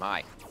the help from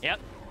Hai. Yep.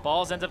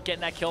 Balls ends up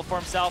getting that kill for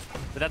himself.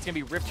 But that's going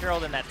to be Rift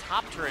Herald and that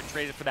top turret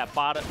traded for that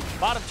bottom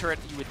turret,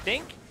 you would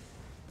think.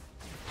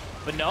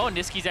 But no,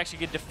 Nisqy's actually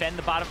going to defend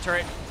the bottom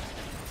turret.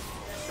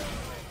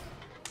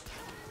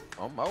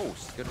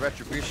 Almost. Good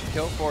retribution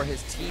kill for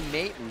his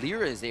teammate.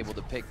 LirA is able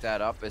to pick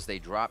that up as they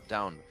drop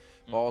down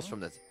balls from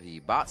the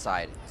bot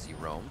side as he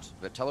roams.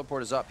 But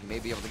teleport is up. He may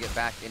be able to get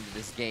back into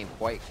this game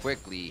quite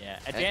quickly. Yeah,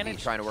 advantage.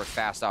 Envy trying to work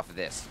fast off of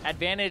this.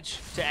 Advantage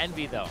to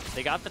Envy, though.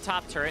 They got the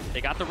top turret,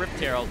 they got the Rift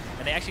Herald,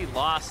 and they actually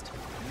lost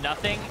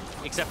nothing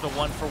except a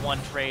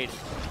 1-for-1 trade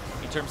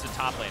in terms of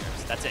top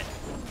laners. That's it.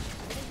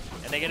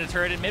 And they get a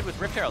turret in mid with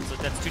Rift Herald, so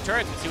that's 2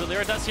 turrets. Let's see what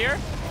LirA does here.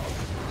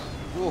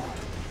 Ooh,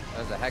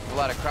 there's a heck of a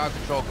lot of crowd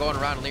control going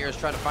around, and LirA's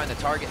trying to find the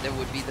target that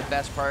would be the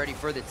best priority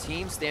for the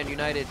team. Stand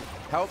United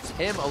helps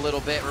him a little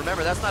bit.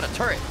 Remember, that's not a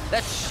turret,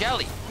 that's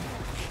Shelly.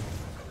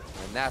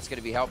 And that's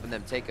gonna be helping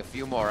them take a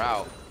few more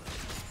out.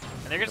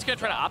 And they're just gonna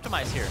try to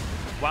optimize here.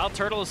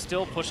 WildTurtle is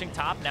still pushing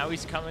top. Now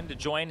he's coming to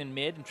join in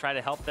mid and try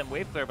to help them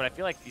wave clear, but I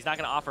feel like he's not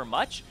gonna offer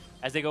much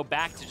as they go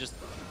back to just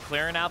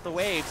clearing out the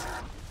waves.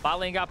 Bot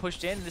lane got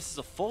pushed in. This is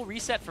a full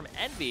reset from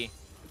Envy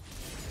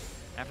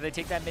after they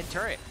take that mid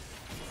turret.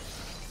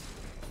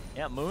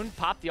 Yeah, Moon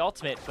popped the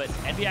ultimate, but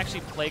Envy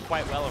actually played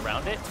quite well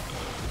around it.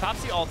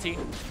 Pops the ulti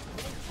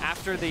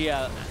after the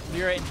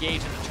LirA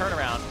engage in the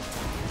turnaround.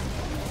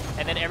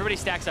 And then everybody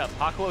stacks up.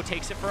 Hakuho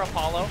takes it for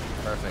Apollo.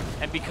 Perfect.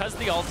 And because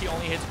the ulti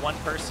only hits 1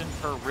 person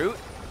per route,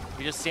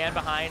 you just stand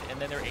behind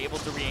and then they're able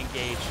to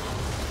re-engage.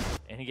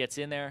 And he gets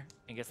in there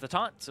and gets the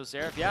taunt. So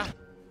Seraph, yeah,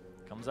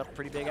 comes up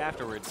pretty big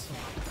afterwards.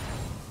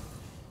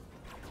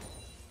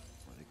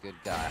 Good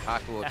guy.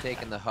 Hakuho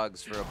taking the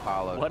hugs for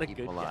Apollo What to a keep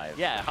good him alive.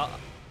 Guy. Yeah,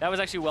 that was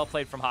actually well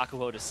played from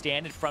Hakuho to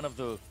stand in front of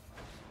the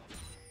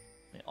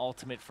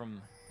ultimate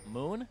from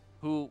Moon,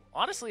 who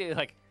honestly,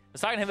 like, I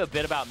was talking to him a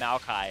bit about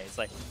Maokai. It's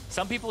like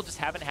some people just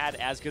haven't had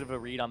as good of a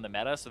read on the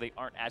meta, so they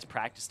aren't as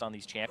practiced on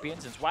these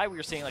champions. It's why we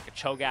were seeing like a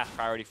Cho'Gath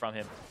priority from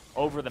him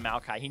over the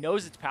Maokai. He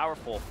knows it's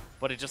powerful,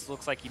 but it just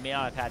looks like he may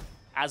not have had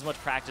as much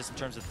practice in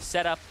terms of the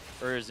setup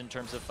or in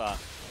terms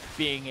of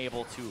being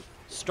able to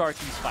start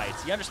these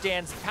fights. He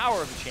understands the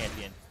power of the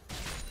champion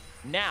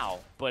now,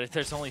 but if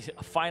there's only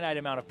a finite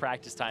amount of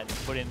practice time to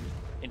put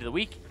into the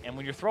week, and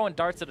when you're throwing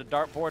darts at a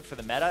dartboard for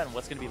the meta and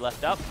what's going to be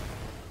left up,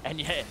 and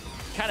you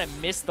kind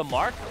of miss the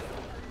mark,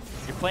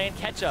 you're playing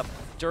catch-up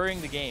during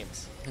the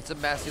games. It's a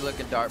messy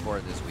looking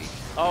dartboard this week.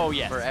 Oh,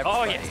 yes. For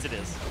everybody. Oh, yes, it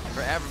is.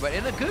 For everybody.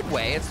 In a good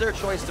way. It's their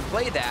choice to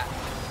play that.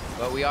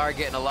 But we are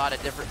getting a lot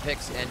of different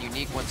picks and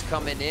unique ones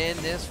coming in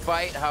this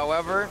fight.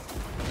 However,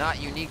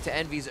 not unique to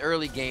Envy's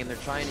early game. They're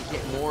trying to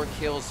get more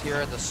kills here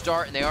at the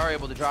start, and they are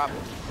able to drop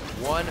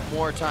one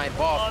more time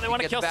ball. Oh, they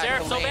want to kill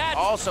Seraph so bad.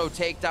 Also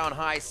take down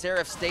Hai.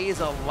 Seraph stays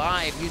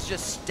alive. He's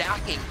just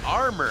stacking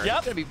armor. Yep.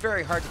 It's going to be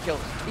very hard to kill,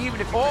 even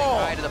if you bring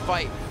Hai to the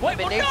fight. Wait,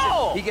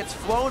 no! He gets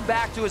flown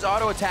back to his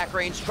auto attack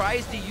range,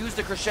 tries to use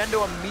the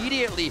crescendo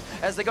immediately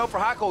as they go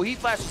for Hakuho. He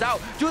flashes out.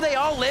 Do they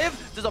all live?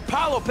 Does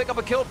Apollo pick up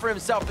a kill for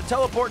himself? The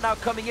teleport now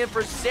coming in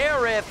for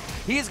Seraph.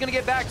 He's going to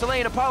get back to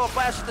lane. Apollo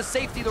flashes to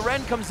safety. The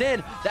Ren comes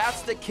in.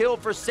 That's the kill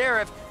for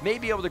Seraph. May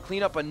be able to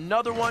clean up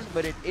another one,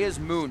 but it is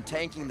Moon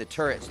tanking the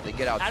turret, so they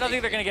get out. I don't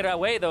think they're going to get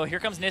away, though. Here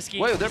comes Nisqy.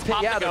 Wait,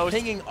 they're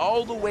pinging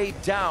all the way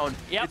down.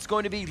 Yep. It's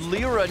going to be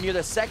LirA near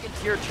the second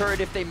tier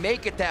turret if they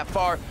make it that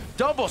far.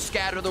 Double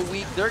scatter the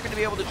weak. They're going to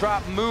be able to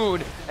drop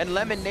Moon, and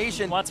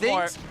LemonNation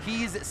thinks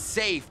he's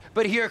safe,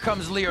 but here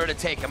comes LirA to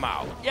take him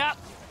out. Yep.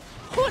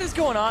 What is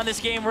going on this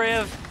game,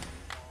 Riv?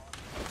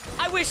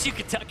 I wish you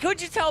could tell.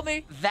 Could you tell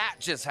me? That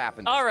just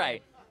happened. All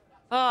right.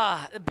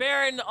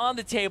 Baron on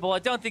the table. I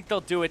don't think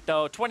they'll do it,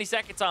 though. 20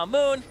 seconds on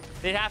Moon.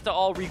 They'd have to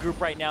all regroup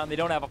right now, and they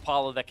don't have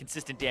Apollo, that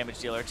consistent damage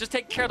dealer. Just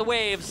take care of the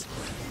waves.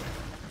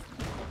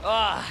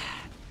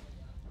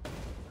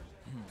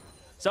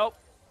 So,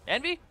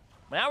 Envy,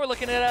 now we're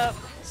looking at a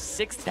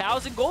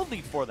 6,000 gold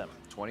lead for them.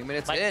 20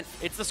 minutes in.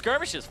 It's the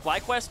skirmishes.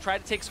 FlyQuest tried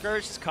to take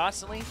skirmishes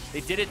constantly.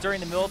 They did it during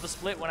the middle of the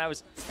split when I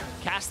was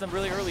casting them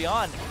really early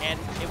on, and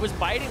it was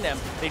biting them.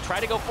 They tried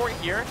to go for it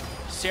here.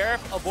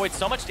 Seraph avoids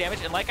so much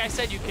damage, and like I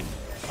said, you can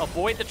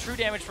avoid the true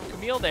damage from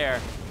Camille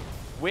there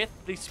with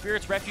the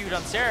Spirit's Refuge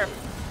on Seraph.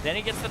 Then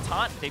he gets the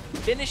taunt. They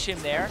finish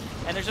him there,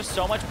 and there's just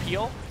so much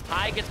peel.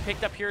 Hai gets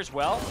picked up here as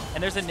well,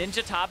 and there's a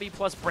Ninja Tabi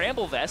plus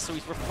Bramble Vest, so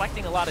he's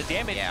reflecting a lot of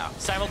damage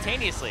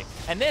simultaneously.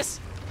 And this,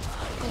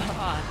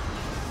 God.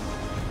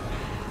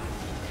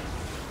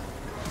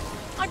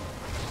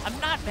 I'm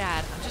not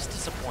bad, I'm just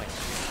disappointed.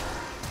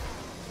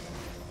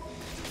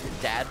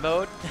 Dad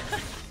mode?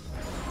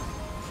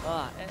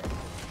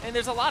 And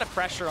there's a lot of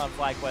pressure on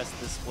FlyQuest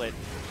this split.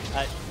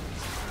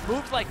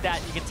 Moves like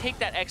that, you can take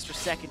that extra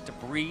second to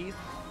breathe,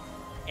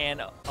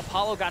 and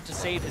Apollo got to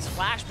save his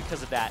flash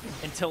because of that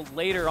until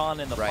later on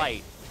in the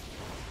fight.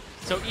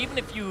 So even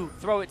if you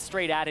throw it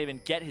straight at him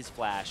and get his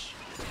flash,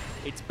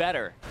 it's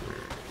better.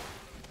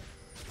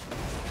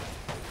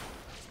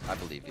 I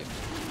believe you.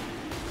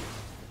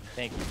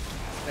 Thank you.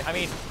 I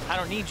mean, I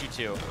don't need you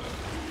to,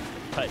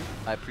 but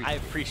I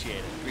appreciate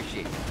it.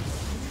 Appreciate it.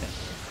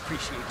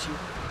 Appreciate you.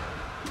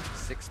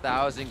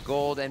 6,000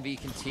 gold. Envy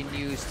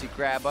continues to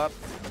grab up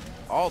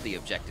all the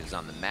objectives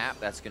on the map.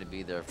 That's going to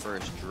be their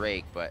first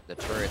Drake, but the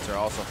turrets are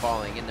also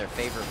falling in their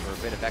favor for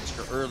a bit of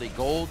extra early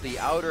gold. The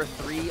outer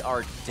three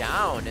are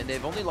down, and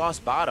they've only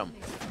lost bottom,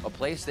 a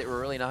place that we're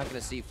really not going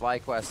to see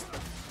FlyQuest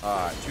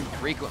too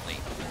frequently,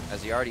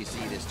 as you already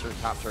see this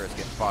top turrets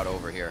getting fought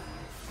over here.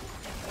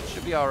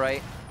 Should be all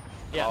right.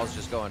 Yeah. Ball's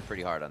just going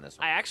pretty hard on this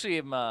one. I actually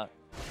am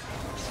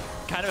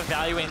kind of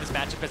evaluating this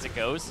matchup as it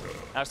goes.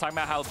 I was talking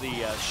about how the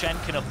Shen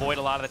can avoid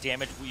a lot of the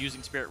damage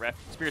using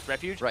Spirit's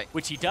Refuge,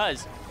 which he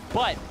does.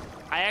 But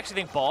I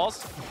actually think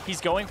Balls, he's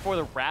going for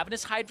the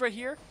Ravenous Hydra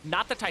here,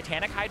 not the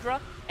Titanic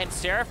Hydra, and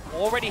Seraph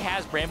already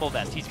has Bramble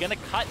Vest. He's going to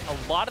cut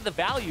a lot of the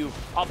value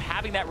of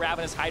having that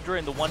Ravenous Hydra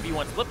in the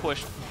 1v1 split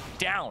push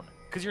down,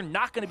 because you're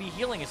not going to be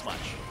healing as much.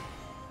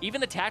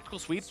 Even the tactical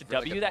sweep, the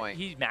W that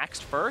he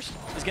maxed first,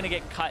 is going to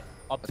get cut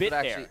a bit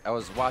there. I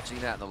was watching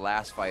that in the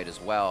last fight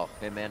as well.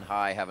 Him and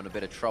High having a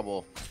bit of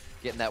trouble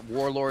getting that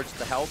Warlords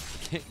to help,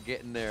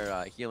 getting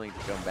their healing to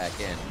come back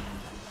in.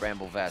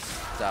 Bramble Vest,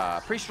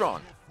 pretty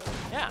strong.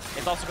 Yeah,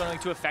 it's also going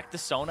to affect the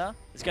Sona.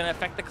 It's going to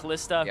affect the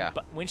Kalista. Yeah.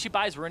 But when she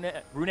buys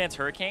Runan's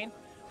Hurricane,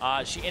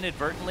 she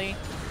inadvertently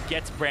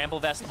gets Bramble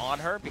Vest on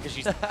her because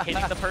she's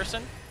hitting the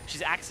person.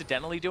 She's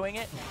accidentally doing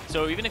it.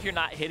 So even if you're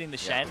not hitting the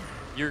Shen,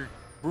 your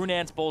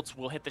Runan's bolts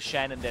will hit the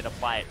Shen and then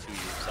apply it to you.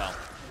 So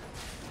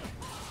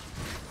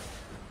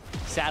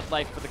sad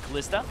life for the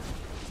Kalista.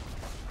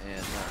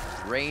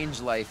 And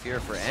range life here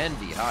for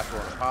Envy.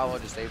 Hakuho and Apollo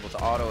just able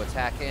to auto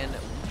attack in.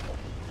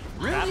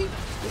 Really?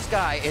 This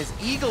guy is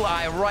Eagle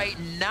Eye right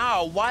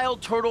now.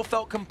 WildTurtle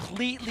felt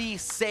completely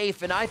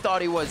safe, and I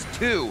thought he was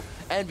too.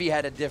 Envy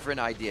had a different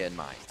idea in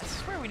mind. I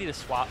swear we need a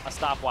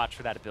stopwatch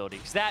for that ability.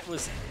 Because that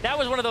was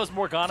one of those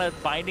Morgana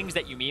bindings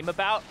that you meme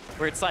about,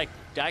 where it's like,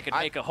 I could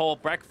make a whole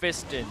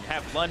breakfast and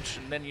have lunch,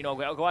 and then, you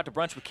know, I'll go out to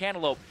brunch with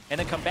Cantaloupe, and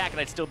then come back, and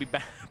I'd still be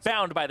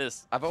bound by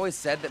this. I've always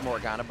said that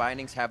Morgana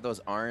bindings have those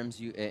arms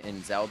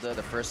in Zelda,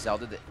 the first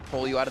Zelda, that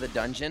pull you out of the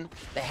dungeon.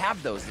 They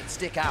have those that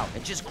stick out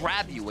and just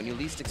grab you when you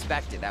least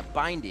expect it. That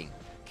binding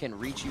can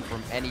reach you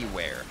from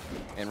anywhere.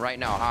 And right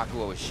now,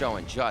 Hakuho is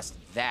showing just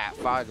that.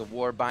 Fog of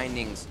War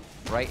bindings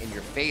right in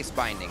your face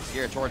bindings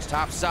here towards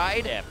top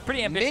side. Yeah,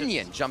 pretty ambitious.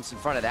 Minion jumps in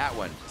front of that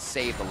one to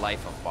save the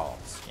life of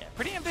Balls. Yeah,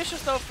 pretty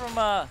ambitious, though, from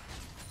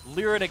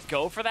LirA to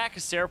go for that,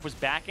 because Seraph was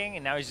backing,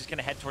 and now he's just going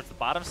to head towards the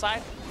bottom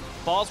side.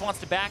 Balls wants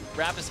to back.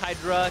 Ravenous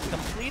Hydra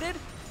completed.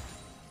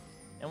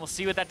 And we'll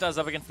see what that does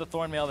up against the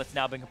Thornmail that's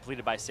now been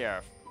completed by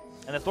Seraph.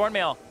 And the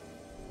Thornmail,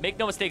 make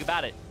no mistake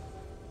about it,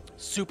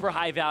 super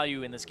high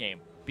value in this game,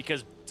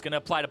 because it's going to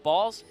apply to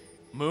Balls.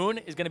 Moon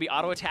is going to be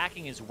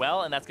auto-attacking as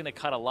well, and that's going to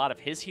cut a lot of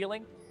his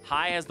healing.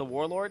 High has the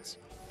Warlords,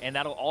 and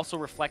that'll also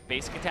reflect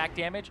basic attack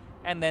damage.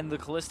 And then the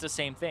Kalista,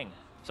 same thing.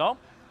 So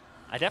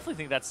I definitely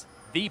think that's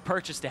the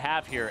purchase to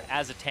have here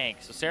as a tank.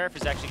 So Seraph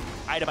is actually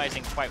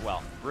itemizing quite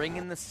well. Bring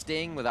in the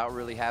Sting without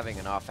really having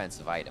an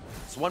offensive item.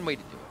 It's one way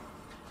to do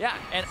it. Yeah,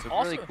 and some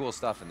also really cool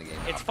stuff in the game.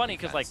 It's funny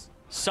because like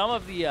some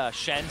of the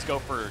Shens go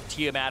for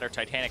Tiamat or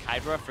Titanic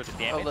Hydra for the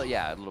damage.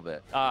 Yeah, a little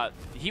bit.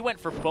 He went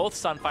for both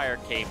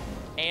Sunfire Cape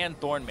and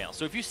Thornmail.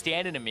 So if you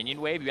stand in a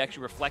minion wave, you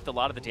actually reflect a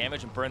lot of the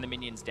damage and burn the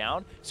minions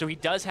down. So he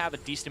does have a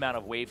decent amount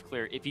of wave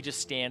clear if he just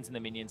stands in the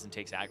minions and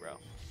takes aggro.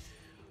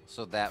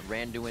 So that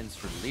Randuin's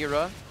for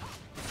LirA.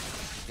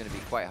 He's going to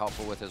be quite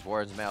helpful with his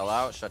Ward's Mail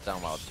out. Shut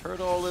down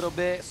WildTurtle a little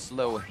bit.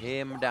 Slow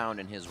him down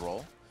in his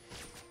role.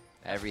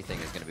 Everything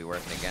is going to be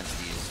working against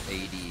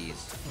these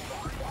ADs.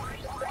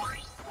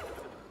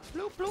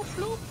 Bloop, bloop,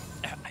 bloop.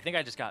 I think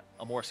I just got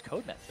a Morse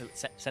code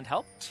send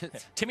help.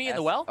 Timmy in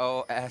the well?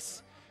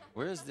 S-O-S.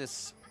 Where is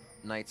this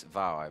Knight's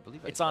Vow? I believe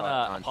it's on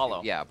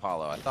Apollo. Yeah,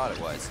 Apollo. I thought it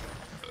was.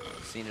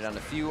 Seen it on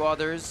a few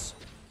others,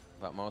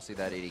 but mostly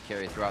that AD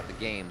carry throughout the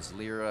games.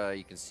 LirA,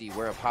 you can see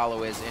where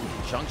Apollo is in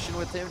conjunction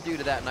with him due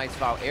to that Knight's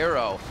Vow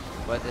arrow.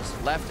 But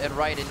this left and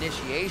right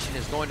initiation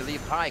is going to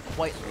leave High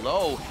quite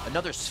low.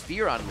 Another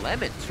sphere on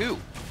Lemon, too.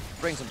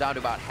 Brings him down to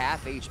about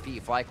half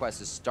HP.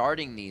 FlyQuest is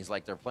starting these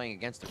like they're playing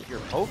against a pure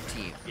poke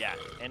team. Yeah,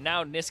 and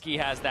now Nisqy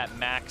has that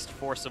maxed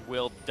Force of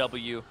Will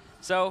W.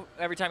 So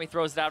every time he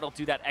throws it out, it'll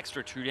do that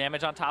extra true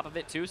damage on top of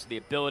it, too. So the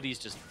ability's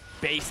just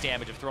base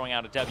damage of throwing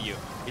out a W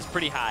is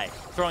pretty high.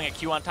 Throwing a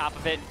Q on top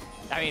of it,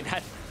 I mean,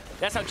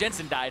 that's how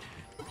Jensen died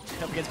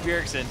up against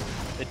Bjergsen.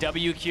 The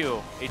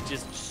WQ, it's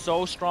just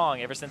so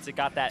strong ever since it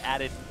got that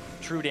added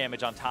true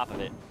damage on top of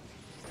it.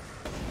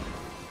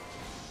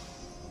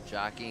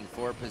 Jockeying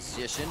for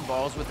position.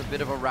 Balls with a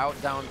bit of a route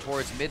down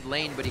towards mid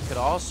lane, but he could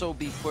also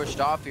be pushed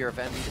off here if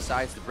Envy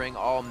decides to bring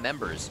all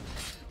members.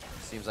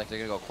 Seems like they're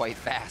going to go quite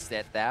fast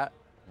at that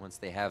once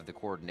they have the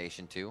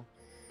coordination too.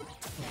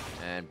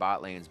 And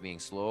bot lane's being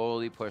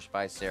slowly pushed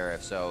by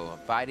Seraph. So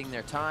biding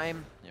their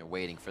time, they're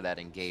waiting for that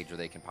engage where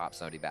they can pop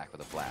somebody back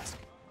with a flask.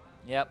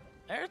 Yep.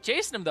 They're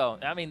chasing him, though.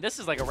 I mean, this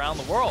is like around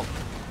the world.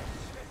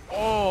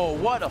 Oh,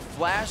 what a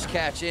flash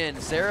catch in.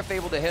 Seraph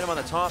able to hit him on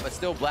the taunt, but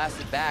still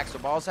blasted back. So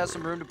Balls has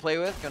some room to play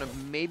with. Gonna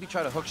maybe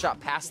try to hook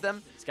shot past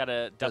them. He's got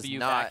a W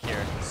back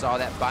here. Saw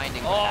that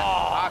binding.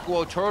 Oh!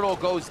 Hakuho Turtle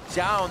goes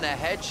down. The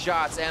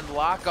headshots and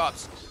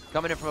lockups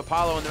coming in from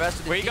Apollo and the rest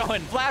of the Where you team.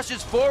 going?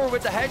 Flashes forward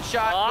with the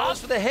headshot. Goes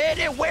for the hit.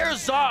 It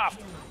wears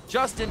off.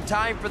 Just in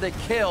time for the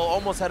kill.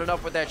 Almost had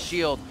enough with that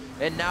shield.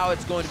 And now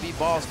it's going to be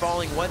Balls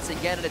falling once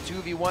again in a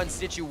 2v1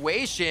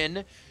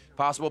 situation.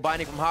 Possible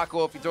binding from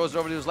Hakuho if he throws it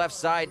over to his left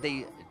side.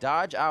 They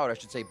dodge out, I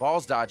should say.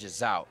 Balls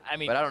dodges out. I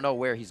mean, but I don't know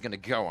where he's going to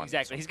go on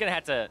exactly. He's going to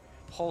have to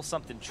pull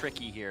something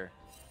tricky here.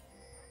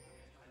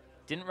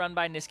 Didn't run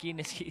by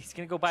Nisqy. He's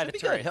going to go by the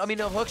turret. I mean,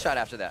 no hook shot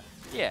after that.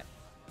 Yeah.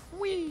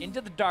 Whee.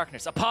 Into the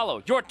darkness.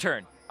 Apollo, your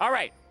turn. All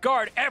right,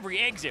 guard every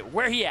exit.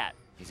 Where he at?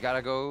 He's got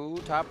to go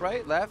top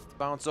right, left,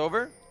 bounce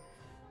over.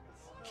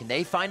 Can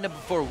they find him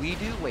before we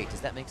do? Wait,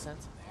 does that make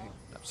sense?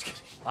 No, I'm just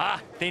kidding.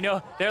 Ah, they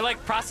know. They're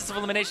like process of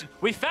elimination.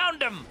 We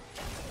found him.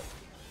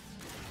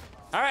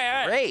 All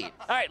right. Great.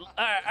 All right.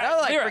 No,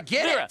 like, LirA,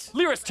 forget it.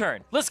 LirA's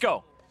turn. Let's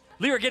go.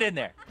 LirA, get in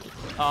there.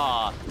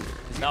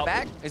 Is he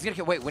back? He's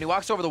gonna wait. When he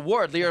walks over the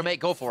ward, LirA may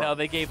go for him. No,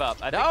 they gave up.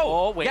 No.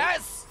 Oh, wait.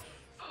 Yes.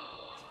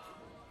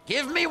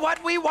 Give me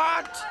what we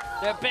want.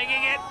 They're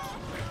picking it.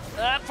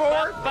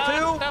 4, 2,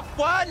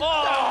 1.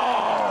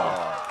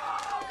 Oh.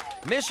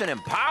 Mission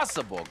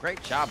impossible.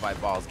 Great job by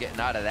Balls getting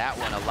out of that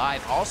one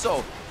alive.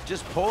 Also,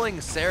 just pulling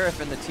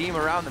Seraph and the team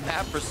around the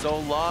map for so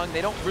long,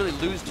 they don't really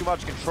lose too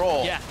much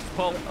control. Yeah,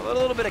 well, a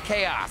little bit of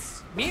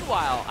chaos.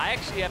 Meanwhile, I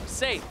actually have to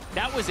say,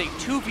 that was a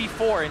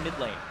 2v4 in mid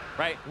lane,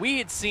 right? We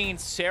had seen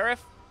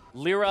Seraph,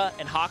 LirA,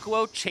 and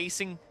Hakuho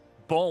chasing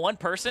one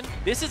person.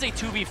 This is a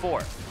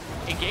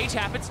 2v4. Engage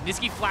happens,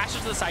 Nisqy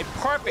flashes to the side,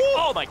 perfect. Ooh.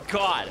 Oh my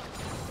God,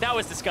 that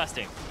was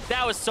disgusting.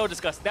 That was so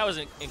disgusting. That was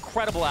an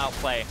incredible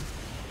outplay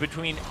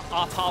between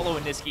Apollo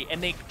and Nisqy,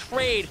 and they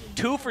trade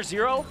 2 for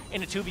 0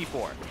 in a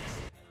 2v4.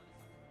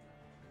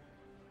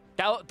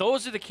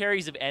 Those are the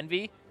carries of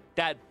Envy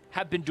that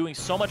have been doing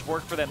so much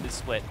work for them this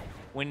split.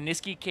 When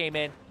Nisqy came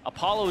in,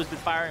 Apollo has been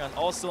firing on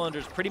all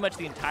cylinders pretty much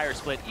the entire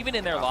split. Even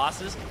in their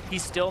losses,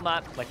 he's still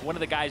not like one of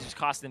the guys who's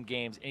costing them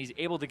games, and he's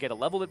able to get a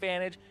level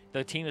advantage.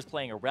 The team is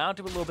playing around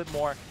him a little bit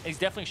more, and he's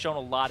definitely shown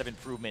a lot of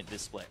improvement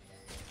this split.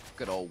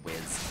 Good old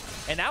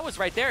Wiz. And that was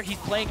right there. He's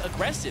playing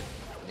aggressive,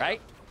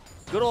 right?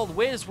 Good old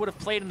Wiz would have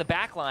played in the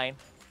back line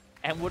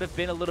and would have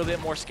been a little bit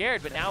more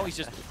scared, but now he's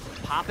just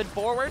popping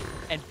forward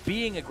and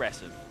being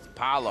aggressive.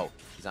 Apollo,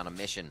 he's on a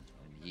mission,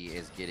 and he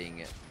is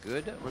getting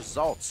good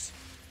results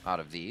out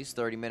of these.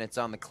 30 minutes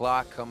on the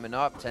clock coming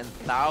up,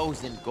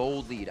 10,000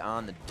 gold lead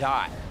on the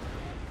dot.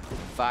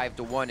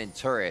 5-1 in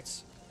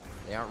turrets.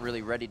 They aren't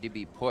really ready to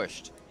be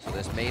pushed, so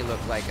this may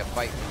look like a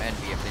fight from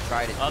Envy if they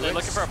try to do they're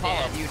looking for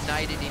Apollo. And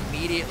United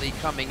immediately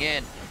coming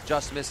in,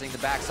 just missing the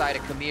backside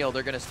of Camille.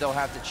 They're going to still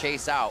have to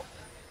chase out.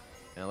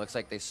 And it looks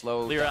like they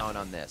slowed down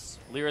on this.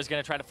 LirA's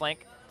going to try to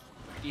flank.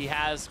 He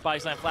has Body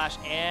Slam Flash,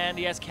 and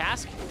he has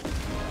Cask.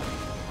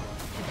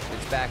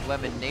 It's back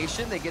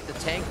LemonNation. They get the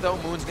tank, though.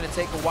 Moon's going to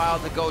take a while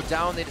to go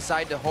down. They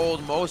decide to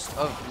hold most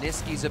of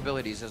Nisqy's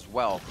abilities as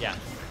well. Yeah,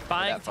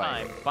 buying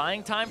time.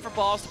 Buying time for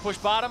Balls to push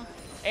bottom.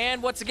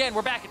 And once again,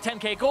 we're back at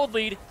 10K gold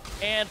lead,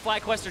 and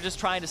FlyQuest are just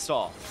trying to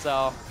stall.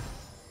 So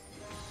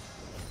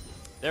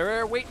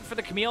they're waiting for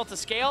the Camille to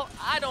scale.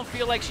 I don't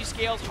feel like she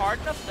scales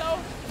hard enough, though.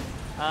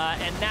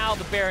 And now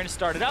the Baron has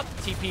started up.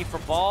 TP for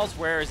Balls.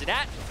 Where is it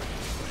at?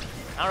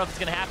 I don't know if it's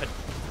going to happen.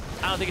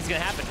 I don't think it's going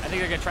to happen. I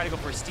think they're going to try to go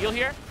for a steal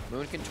here.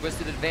 Moon can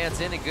twist it,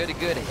 advance in, a good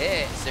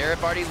hit.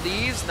 Seraph already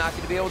leaves, not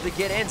going to be able to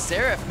get in.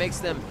 Seraph makes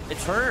them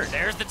turn.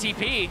 There's the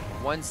TP.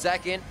 1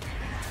 second.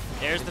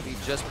 There's the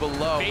just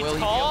below. Will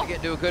he be able to get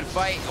into a good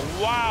fight?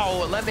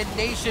 Wow,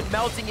 LemonNation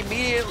melting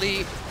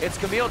immediately. It's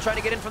Camille trying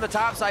to get in from the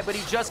top side, but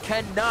he just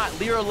cannot.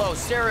 LirA low,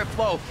 Seraph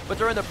low, but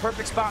they're in the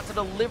perfect spot to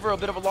deliver a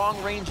bit of a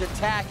long-range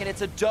attack, and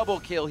it's a double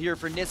kill here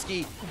for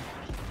Nisqy.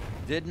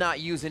 Did not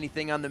use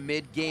anything on the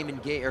mid-game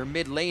engage or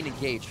mid-lane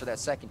engage for that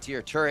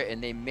second-tier turret,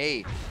 and they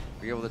may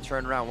be able to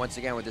turn around once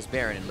again with this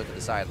Baron and look at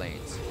the side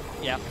lanes.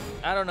 Yeah,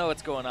 I don't know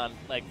what's going on.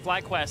 Like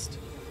FlyQuest,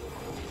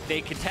 they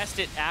contest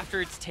it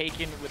after it's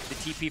taken with the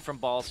TP from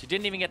Balls, who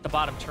didn't even get the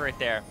bottom turret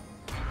there.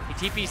 He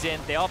TP's in,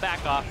 they all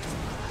back off.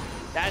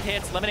 That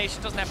hits.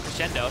 LemonNation doesn't have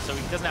crescendo, so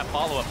he doesn't have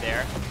follow-up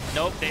there.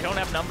 Nope, they don't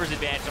have numbers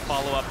advantage to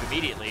follow up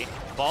immediately.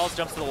 Balls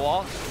jumps to the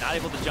wall, not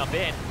able to jump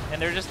in,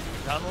 and they're just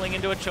tunneling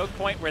into a choke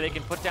point where they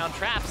can put down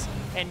traps,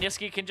 and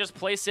Nisqy can just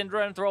play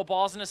Syndra and throw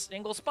balls in a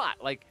single spot.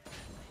 Like,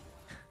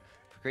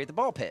 create the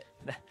ball pit.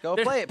 Go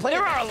play it.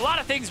 There are a lot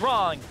of things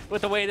wrong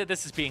with the way that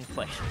this is being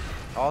played.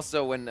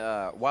 Also, when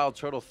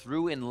WildTurtle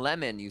threw in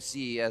Lemon, you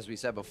see, as we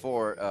said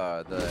before,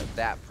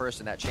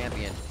 that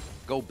champion,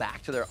 go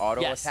back to their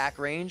auto attack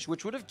range,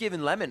 which would have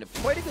given Lemon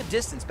quite a good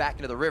distance back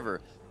into the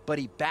river. but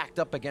he backed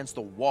up against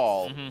the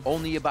wall,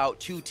 only about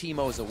 2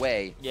 Teemos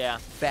away. Yeah.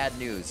 Bad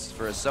news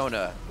for a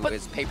Sona, who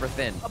is paper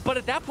thin. But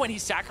at that point,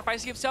 he's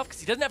sacrificing himself because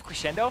he doesn't have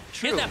Crescendo.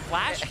 True. He doesn't have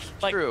Flash.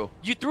 Like, True.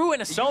 You threw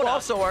in a Sona. You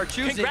also are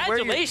choosing where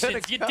you're gonna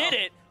Congratulations, you go. did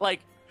it.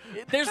 Like,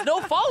 there's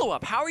no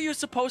follow-up. How are you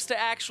supposed to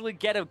actually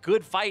get a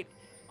good fight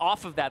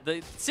off of that?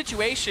 The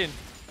situation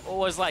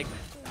was like,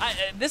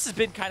 this has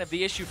been kind of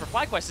the issue for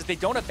FlyQuest, is they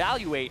don't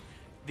evaluate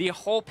the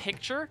whole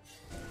picture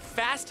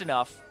fast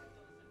enough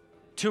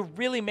to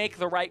really make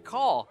the right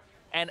call.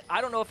 And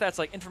I don't know if that's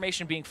like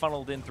information being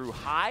funneled in through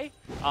high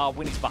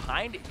when he's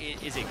behind.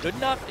 Is it good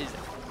enough?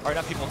 Are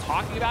enough people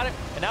talking about it?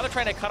 And now they're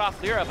trying to cut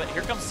off LirA, but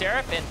here comes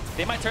Seraph, and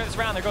they might turn this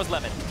around. There goes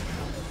Lemon.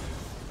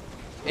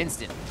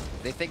 Instant.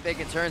 They think they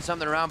can turn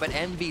something around, but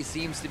Envy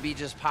seems to be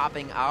just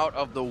popping out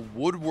of the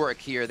woodwork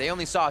here. They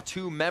only saw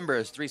 2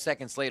 members. 3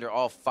 seconds later,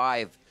 all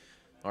 5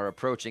 are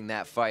approaching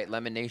that fight.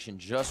 LemonNation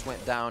just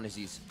went down as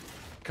he's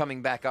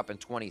coming back up in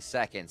 20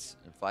 seconds.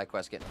 And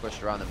FlyQuest getting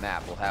pushed around the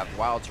map. We'll have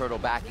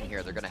WildTurtle backing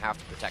here. They're going to have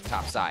to protect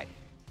top side.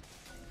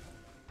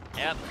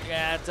 Yep, you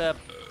have to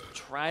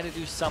try to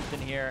do something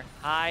here.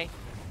 High,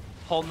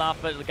 holding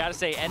off, but gotta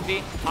say,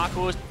 Envy,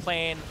 Hakuho was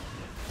playing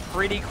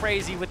pretty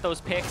crazy with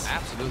those picks.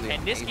 Absolutely.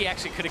 And Nisqy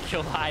actually could have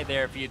killed High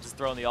there if he had just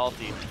thrown the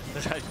ulti.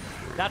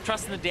 Not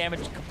trusting the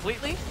damage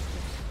completely.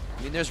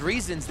 I mean, there's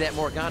reasons that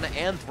Morgana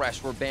and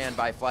Thresh were banned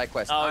by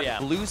FlyQuest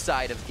on blue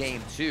side of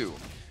game 2.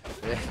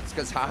 It's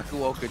because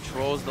Hakuho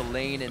controls the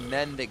lane and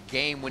then the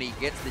game when he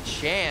gets the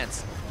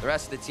chance. The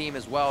rest of the team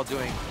as well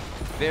doing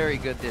very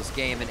good this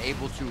game and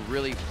able to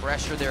really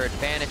pressure their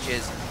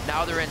advantages.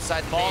 Now they're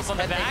inside the base. On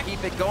the back. They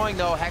keep it going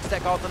though?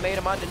 Hextech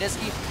ultimatum onto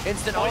Nisqy.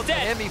 Instant ult to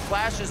him. He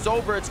flashes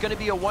over. It's going to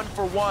be a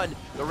 1-for-1.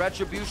 The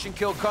retribution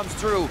kill comes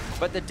through,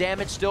 but the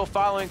damage still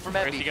following from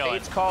Envy.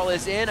 Fate's call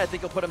is in. I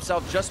think he'll put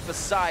himself just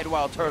beside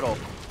WildTurtle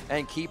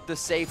and keep the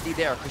safety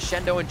there.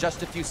 Crescendo in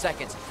just a few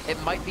seconds.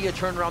 It might be a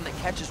turnaround that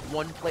catches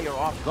one player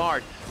off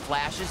guard.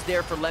 Flash is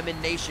there for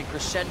LemonNation.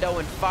 Crescendo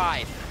in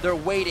 5. They're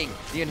waiting.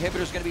 The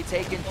inhibitor's gonna be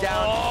taken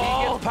down.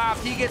 He gets popped,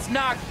 he gets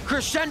knocked.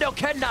 Crescendo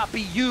cannot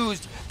be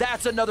used.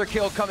 That's another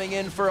kill coming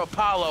in for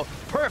Apollo.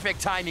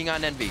 Perfect timing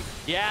on Envy.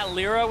 Yeah,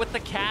 LirA with the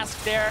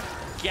cask there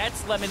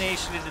gets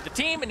LemonNation into the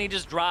team, and he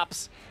just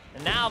drops.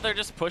 And now they're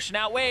just pushing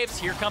out waves.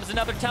 Here comes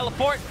another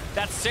teleport.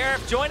 That's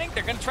Seraph joining.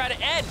 They're going to try to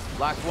end.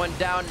 Locked one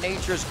down,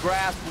 Nature's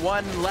Grasp.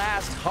 One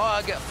last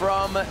hug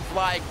from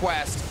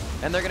FlyQuest.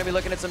 And they're going to be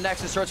looking at some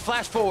Nexus shorts.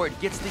 Flash forward,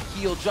 gets the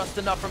heal just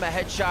enough from a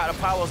headshot.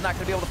 Apollo's not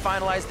going to be able to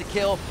finalize the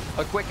kill.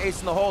 A quick ace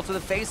in the hole to the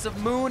face of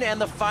Moon,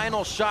 and the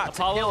final shot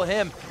Apollo, to kill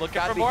him.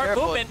 Looking for more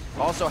movement.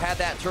 Also had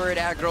that turret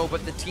aggro,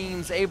 but the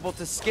team's able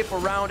to skip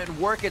around and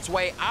work its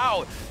way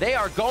out. They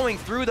are going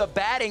through the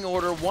batting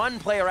order, one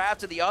player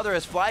after the other,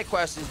 as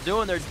FlyQuest is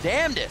doing their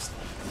damnedest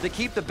to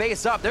keep the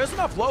base up. There's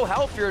enough low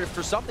health here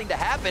for something to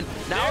happen.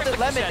 Now that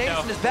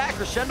LemonNation is back,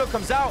 Crescendo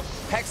comes out.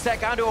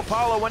 Hextech onto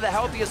Apollo, one of the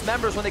healthiest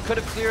members when they could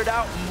have cleared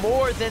out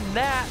more than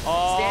that.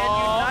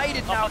 Stand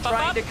United now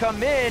trying to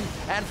come in,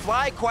 and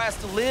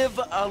FlyQuest live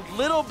a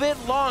little bit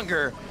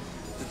longer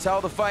to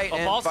tell the fight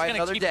and fight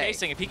another day.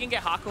 Chasing. If he can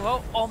get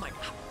Hakuho, oh my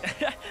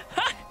god.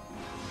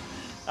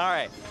 All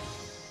right,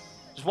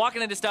 just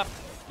walking into stuff.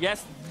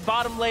 Yes,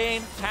 bottom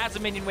lane has a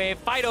minion wave.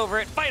 Fight over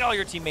it. Fight all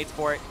your teammates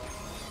for it.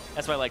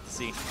 That's what I like to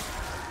see.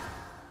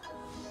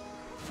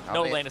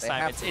 No lane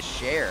assignments. It's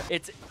share.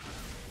 It's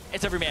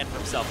every man for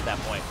himself at that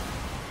point.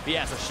 But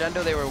yes,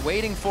 Crescendo they were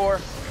waiting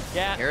for.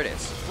 Yeah. Here it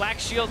is. Black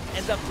Shield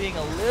ends up being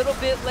a little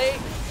bit late,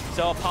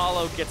 so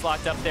Apollo gets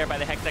locked up there by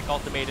the Hextech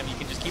ultimatum. You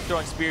can just keep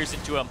throwing spears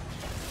into him,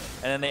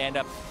 and then they end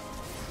up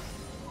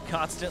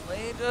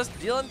constantly just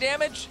dealing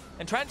damage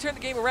and trying to turn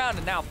the game around.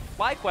 And now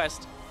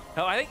FlyQuest,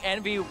 I think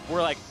Envy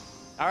were like,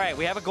 all right,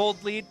 we have a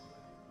gold lead.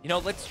 You know,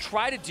 let's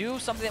try to do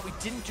something that we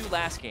didn't do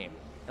last game.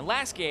 And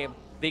last game,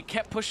 they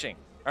kept pushing,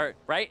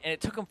 right? And it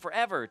took them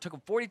forever. It took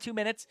them 42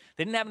 minutes.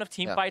 They didn't have enough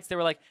team fights. They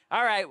were like,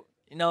 all right,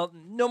 you know,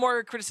 no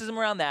more criticism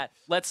around that.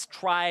 Let's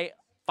try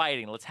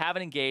fighting. Let's have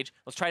it engage.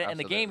 Let's try to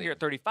end the game here at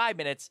 35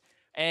 minutes.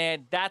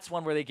 And that's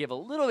one where they give a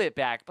little bit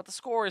back, but the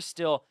score is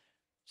still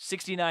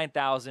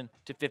 69,000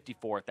 to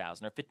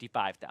 54,000 or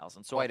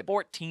 55,000. So a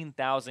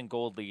 14,000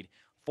 gold lead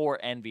for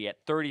Envy at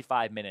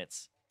 35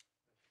 minutes.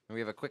 We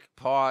have a quick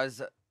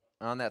pause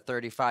on that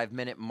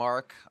 35-minute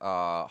mark.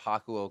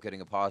 Hakuho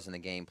getting a pause in the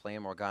game,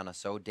 playing Morgana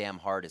so damn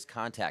hard his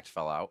contact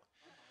fell out.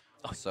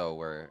 So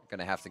we're going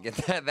to have to get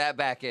that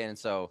back in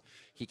so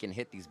he can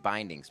hit these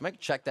bindings.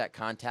 Might check that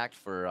contact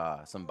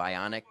for some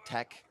bionic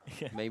tech.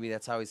 Maybe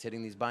that's how he's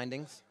hitting these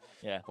bindings.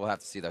 Yeah. We'll have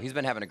to see, though. He's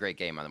been having a great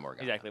game on the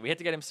Morgana. Exactly. We had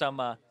to get him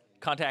some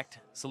contact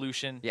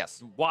solution.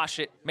 Yes. Wash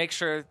it. Make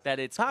sure that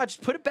it's...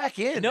 just put it back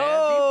in, No!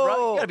 man.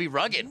 You got to be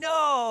rugged.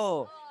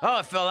 No! Oh,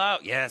 it fell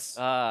out. Yes.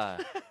 No.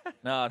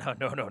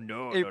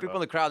 People in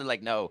the crowd are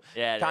like, no.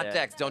 Yeah,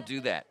 Contacts don't do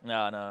that. No.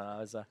 I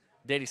was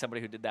dating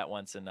somebody who did that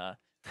once, and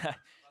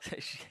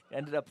she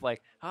ended up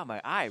like, oh,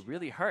 my eye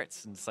really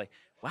hurts. And it's like,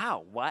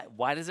 wow,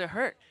 why does it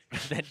hurt?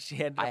 And then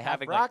she ended up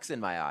having rocks in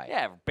my eye.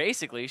 Yeah,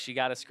 basically, she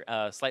got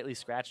a slightly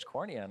scratched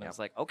cornea, and I was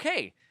like,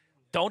 okay,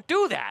 don't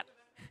do that.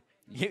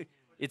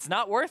 it's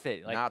not worth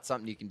it. Like, not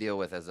something you can deal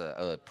with as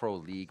a pro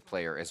league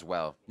player as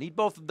well. Need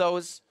both of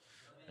those.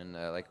 And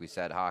like we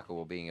said,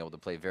 Hakuho being able to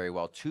play very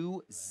well.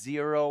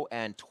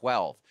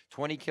 2-0-12.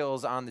 20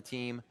 kills on the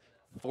team.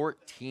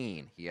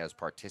 14 he has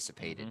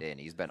participated in.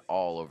 He's been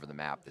all over the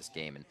map this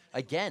game. And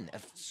again, a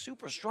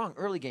super strong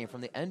early game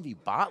from the Envy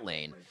bot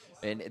lane.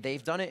 And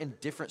they've done it in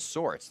different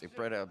sorts.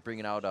 They're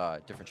bringing out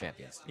different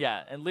champions.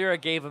 Yeah, and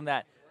LirA gave him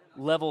that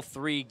level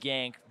 3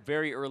 gank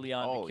very early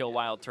on to kill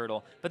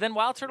WildTurtle. But then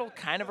WildTurtle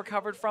kind of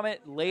recovered from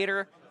it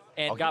later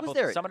and got both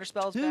the summoner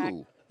spells back.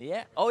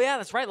 Yeah. Oh, yeah,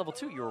 that's right. Level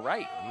 2. You were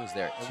right. He was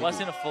there. It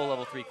wasn't a full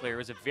level 3 clear. It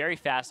was a very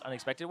fast,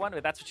 unexpected one.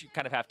 But that's what you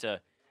kind of have to,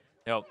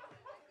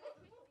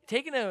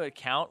 take into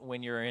account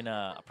when you're in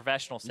a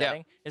professional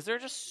setting. Yeah. Is there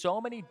just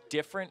so many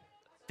different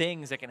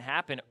things that can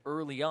happen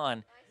early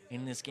on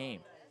in this game?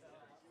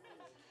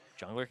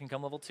 Jungler can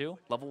come level 2,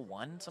 level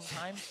 1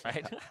 sometimes,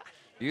 right?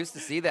 You used to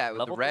see that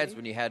with the Reds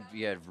when you had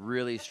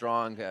really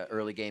strong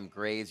early game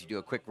Graves. You do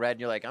a quick red and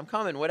you're like, I'm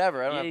coming,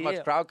 whatever. I don't have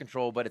much crowd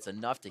control, but it's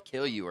enough to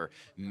kill you or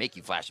make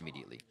you flash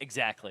immediately.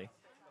 Exactly.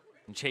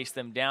 And chase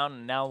them down,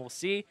 and now we'll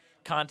see.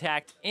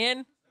 Contact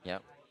in.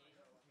 Yep.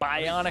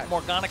 Bionic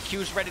Morgana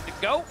Q's ready to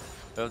go.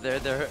 So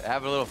they're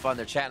having a little fun.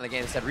 They're chatting the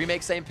game. They said,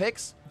 remake same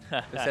picks?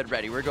 They said,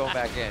 ready. We're going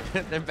back in.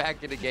 They're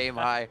back in the game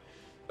high.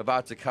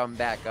 About to come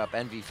back up.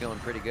 Envy feeling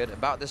pretty good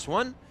about this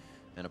one.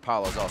 And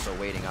Apollo's also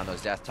waiting on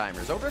those death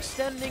timers,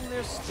 overextending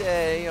their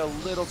stay a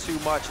little too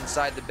much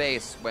inside the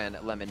base when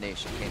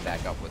LemonNation came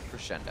back up with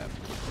Crescendo.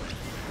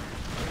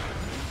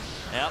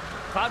 Yep.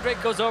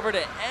 Clouddrake goes over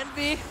to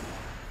Envy.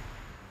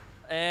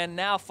 And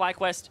now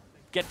FlyQuest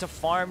get to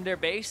farm their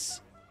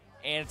base.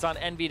 And it's on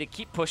Envy to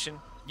keep pushing,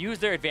 use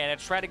their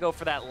advantage, try to go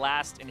for that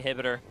last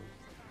inhibitor.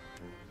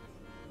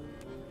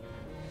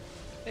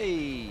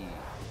 Hey.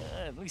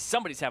 At least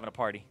somebody's having a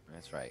party.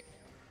 That's right.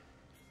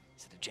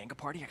 Is it a Jenga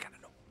party? I gotta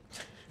know.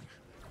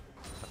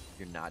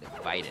 You're not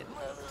invited.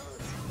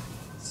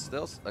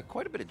 Still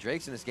quite a bit of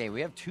Drakes in this game.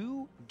 We have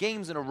 2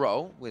 games in a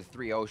row with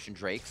 3 Ocean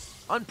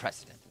Drakes.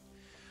 Unprecedented.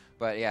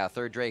 But yeah,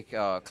 3rd Drake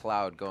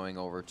Cloud going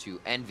over to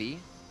Envy.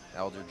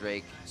 Elder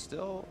Drake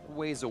still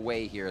ways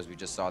away here as we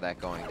just saw that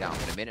going down.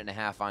 But a minute and a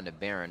half onto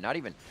Baron. Not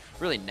even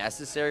really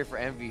necessary for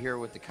Envy here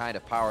with the kind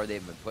of power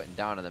they've been putting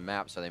down on the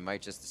map. So they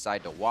might just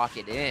decide to walk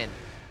it in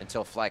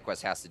until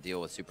FlyQuest has to deal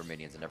with super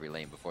minions in every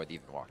lane before they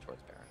even walk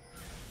towards Baron.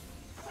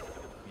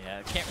 Yeah,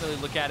 can't really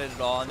look at it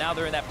at all. And now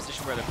they're in that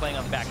position where they're playing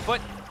on the back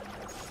foot.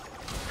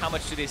 How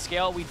much do they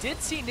scale? We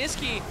did see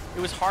Nisqy.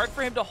 It was hard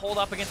for him to hold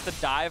up against the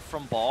dive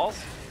from balls.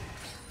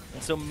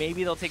 And so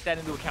maybe they'll take that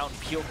into account and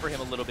peel for him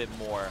a little bit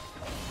more.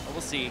 But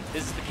we'll see.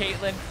 This is the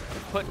Caitlyn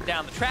putting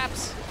down the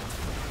traps.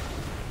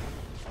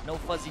 No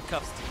fuzzy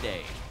cuffs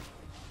today.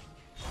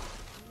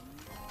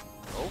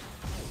 Oh.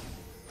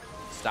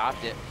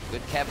 Stopped it.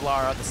 Good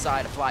Kevlar on the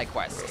side of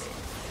FlyQuest.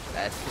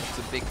 That's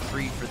a big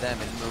free for them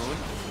in Moon.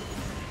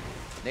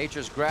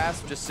 Nature's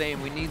Grasp just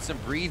saying we need some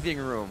breathing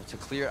room to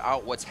clear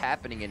out what's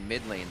happening in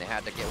mid lane. They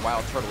had to get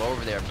WildTurtle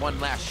over there. One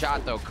last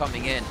shot, though,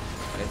 coming in.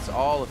 It's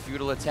all a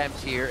futile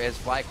attempt here as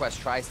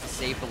FlyQuest tries to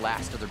save the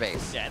last of their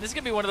base. Yeah, and this is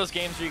going to be one of those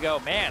games where you go,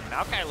 man,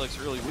 Maokai looks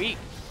really weak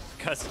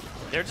because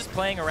they're just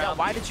playing around.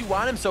 Yeah, why did you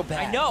want him so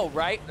bad? I know,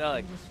 right?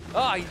 Like,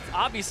 oh, he's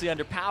obviously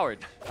underpowered.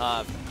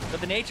 But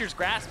the Nature's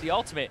Grasp, the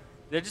ultimate,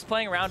 they're just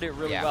playing around it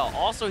really well.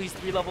 Also, he's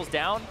 3 levels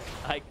down.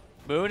 Like,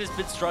 Moon has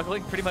been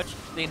struggling pretty much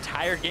the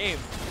entire game.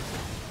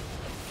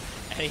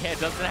 And he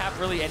doesn't have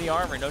really any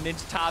armor, no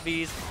Ninja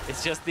Tabis.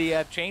 It's just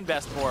the Chain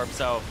Vest for him.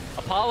 So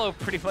Apollo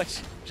pretty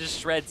much just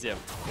shreds him.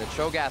 The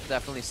Cho'Gath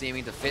definitely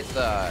seeming to fit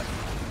the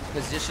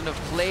position of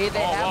play they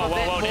have a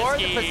bit more.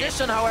 Nisqy. The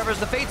position, however, as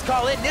the Fates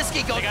call in,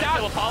 Nisqy goes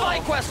down.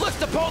 FlyQuest looks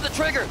to pull the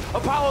trigger.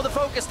 Apollo the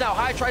focus now.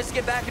 High tries to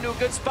get back into a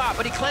good spot,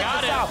 but he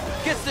cleanses out.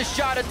 Gets the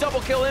shot, a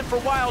double kill in for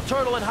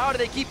WildTurtle, and how do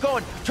they keep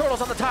going?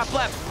 Turtle's on the top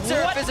left.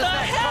 Seraph is his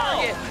next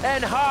target,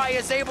 and High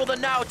is able to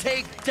now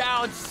take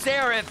down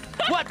Seraph.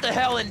 What the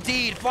hell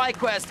indeed.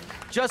 FlyQuest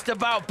just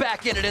about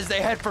back in it as they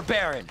head for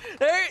Baron.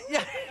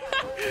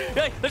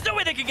 There's no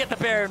way they can get the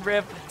Baron,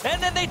 Riv.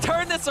 And then they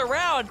turn this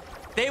around.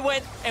 They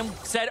went and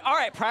said, all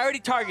right, priority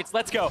targets,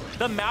 let's go.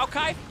 The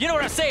Maokai, you know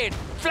what I'm saying?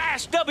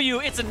 Flash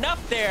W, it's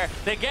enough there.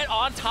 They get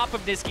on top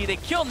of Nisqy, they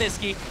kill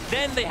Nisqy,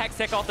 then the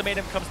Hextech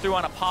ultimatum comes through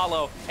on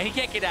Apollo, and he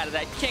can't get out of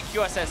that, you can't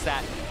QSS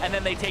that, and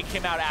then they take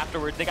him out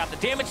afterwards. They got the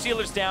damage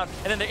dealers down,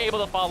 and then they're able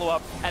to follow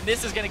up, and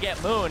this is gonna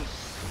get Moon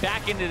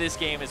back into this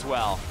game as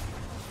well.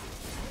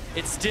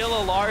 It's still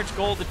a large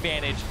gold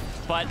advantage,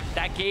 but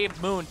that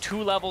gave Moon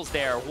 2 levels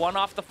there. 1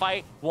 off the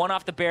fight, 1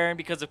 off the Baron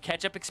because of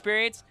catch-up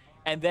experience,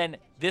 and then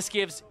this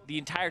gives the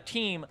entire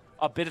team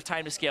a bit of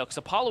time to scale, because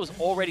Apollo is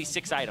already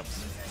 6 items.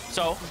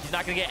 So he's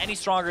not going to get any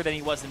stronger than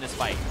he was in this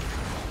fight.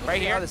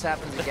 Right here, this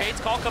happens the again.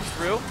 Fates call comes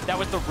through. That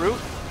was the root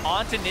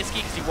onto Nisqy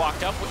because he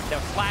walked up with the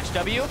Flash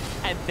W,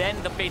 and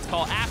then the Fates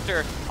call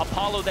after.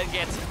 Apollo then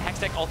gets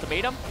Hextech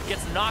ultimatum,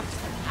 gets knocked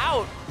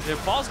out. The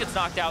balls gets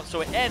knocked out, so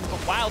it ends, but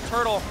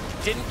WildTurtle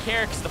didn't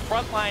care because the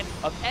front line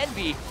of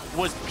Envy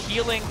was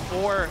peeling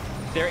for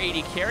their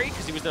AD carry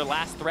because he was their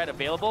last threat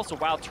available. So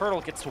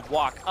WildTurtle gets to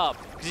walk up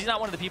because he's not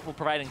one of the people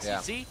providing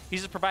CC.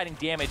 He's just providing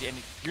damage, and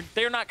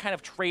they're not kind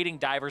of trading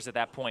divers at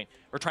that point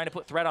or trying to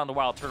put threat on the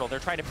WildTurtle. They're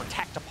trying to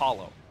protect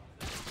Apollo.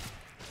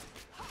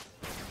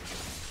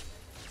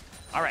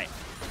 All right,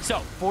 so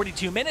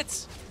 42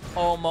 minutes,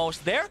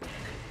 almost there.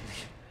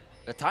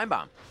 The time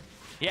bomb.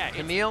 Yeah,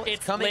 Camille is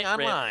coming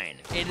online.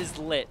 It is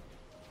lit.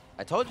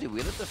 I told you,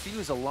 we lit the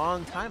fuse a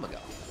long time ago.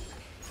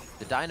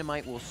 The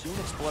dynamite will soon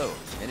explode,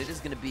 and it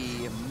is going to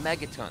be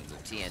megatons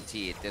of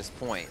TNT at this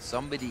point.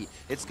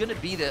 It's going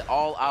to be the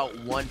all-out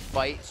one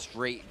fight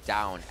straight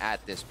down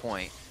at this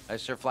point. I'm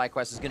sure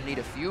FlyQuest is going to need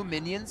a few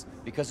minions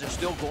because they're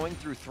still going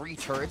through 3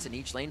 turrets in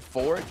each lane.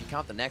 4 if you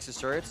count the Nexus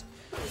turrets.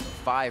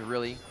 5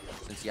 really,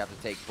 since you have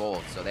to take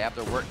both. So they have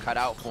their work cut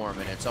out for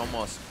them, and it's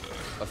almost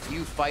a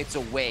few fights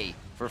away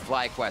for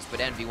FlyQuest, but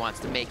Envy wants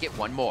to make it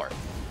one more.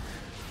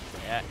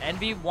 Yeah,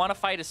 Envy want to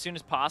fight as soon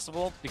as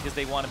possible because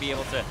they want to be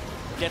able to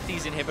get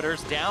these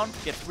inhibitors down,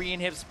 get 3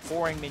 inhibs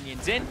pouring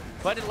minions in,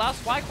 but it allows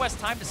FlyQuest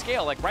time to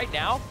scale. Like right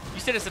now, you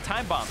said it's a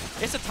time bomb.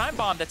 It's a time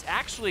bomb that's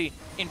actually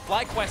in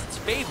FlyQuest's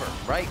favor.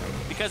 Right.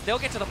 Because they'll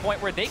get to the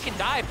point where they can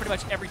die pretty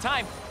much every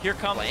time. Here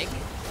comes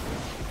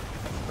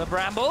the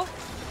Bramble.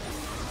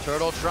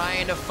 Turtle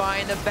trying to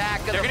find the back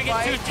of the fight. They're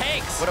gonna get 2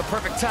 tanks. What a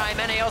perfect time.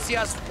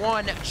 NALCS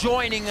 1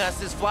 joining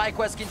us as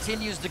FlyQuest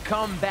continues to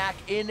come back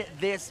in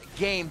this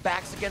game.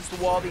 Backs against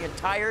the wall the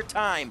entire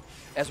time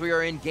as we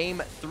are in game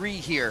 3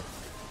 here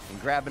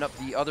and grabbing up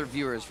the other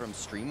viewers from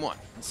Stream 1.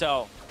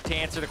 So, to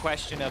answer the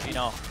question of,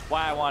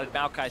 why I wanted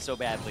Maokai so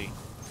badly,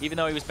 even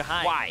though he was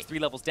behind, Why? He was 3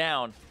 levels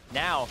down.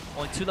 Now,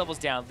 only 2 levels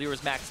down, LirA's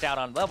maxed out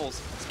on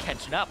levels. He's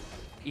catching up.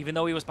 Even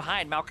though he was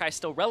behind, Maokai's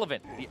still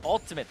relevant. The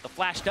ultimate, the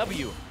Flash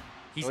W.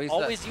 He's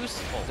always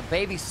useful. The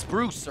baby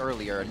spruce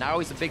earlier, and now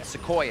he's a big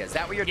sequoia. Is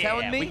that what you're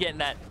telling me? Yeah, we're getting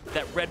that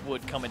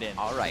redwood coming in.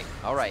 All right,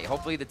 all right.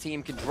 Hopefully the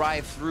team can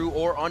drive through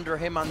or under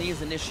him on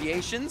these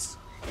initiations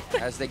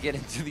as they get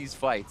into these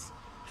fights.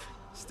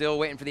 Still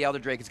waiting for the Elder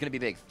Drake. It's going to be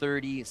big.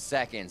 30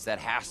 seconds. That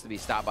has to be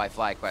stopped by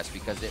FlyQuest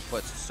because it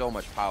puts so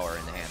much power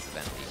in the hands of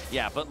Envy.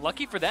 Yeah, but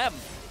lucky for them,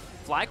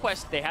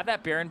 FlyQuest, they have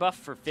that Baron buff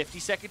for 50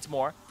 seconds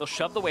more. They'll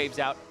shove the waves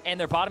out, and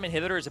their bottom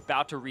inhibitor is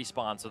about to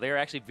respawn. So they're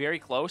actually very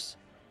close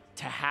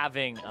to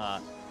having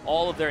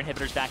all of their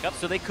inhibitors back up,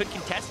 so they could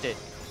contest it.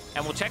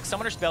 And we'll check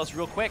summoner spells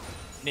real quick.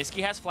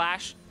 Nisqy has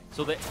flash,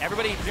 so that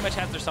everybody pretty much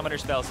has their summoner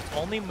spells. It's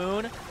only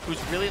Moon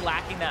who's really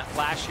lacking that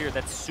flash here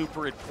that's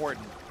super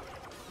important.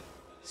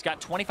 He's got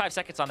 25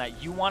 seconds on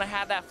that. You want to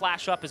have that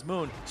flash up as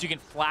Moon so you can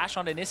flash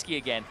onto Nisqy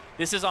again.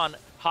 This is on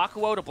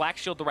Hakuho to black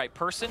shield the right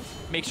person.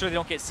 Make sure they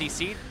don't get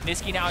CC'd.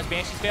 Nisqy now has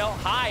Banshee spell.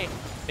 High,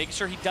 making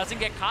sure he doesn't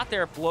get caught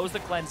there. Blows the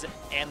cleanse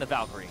and the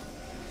Valkyrie.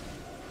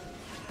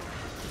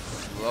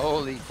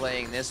 Slowly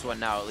playing this one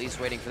now, at least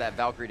waiting for that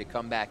Valkyrie to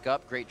come back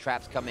up. Great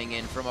traps coming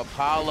in from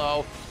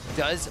Apollo.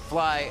 Does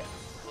fly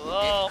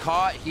get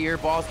caught here.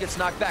 Balls gets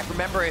knocked back.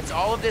 Remember, it's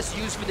all of this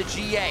used for the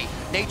GA.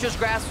 Nature's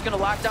Grasp is going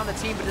to lock down the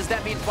team, but does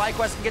that mean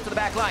FlyQuest can get to the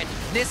back line?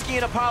 Nisqy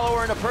and Apollo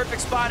are in a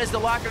perfect spot as the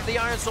locker of the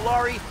Iron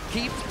Solari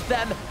keeps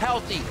them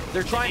healthy.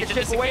 They're trying to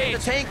chip away at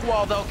the tank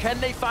wall, though.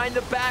 Can they find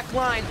the back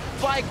line?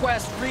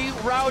 FlyQuest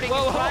rerouting,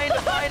 trying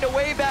to find a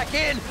way back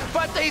in,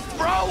 but they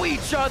throw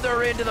each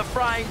other into the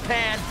frying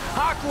pan.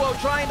 Hakuho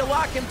trying to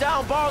lock him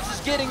down. Balls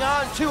is getting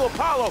on to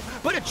Apollo,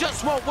 but it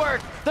just won't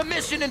work. The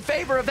mission in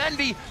favor of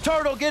Envy.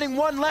 Turtle getting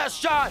one last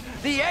shot.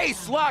 The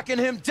ace locking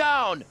him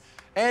down.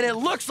 And it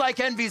looks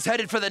like Envy's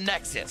headed for the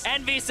Nexus.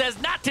 Envy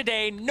says, not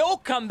today. No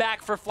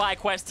comeback for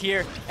FlyQuest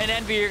here. And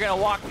Envy, you're going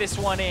to walk this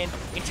one in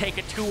and take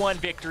a 2-1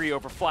 victory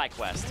over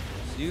FlyQuest.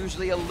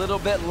 Usually a little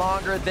bit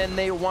longer than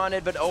they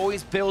wanted, but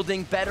always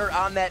building better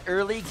on that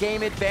early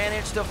game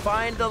advantage to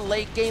find the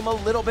late game a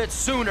little bit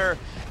sooner.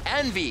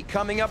 Envy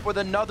coming up with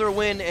another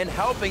win and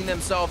helping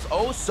themselves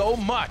oh so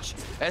much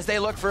as they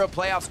look for a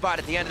playoff spot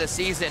at the end of the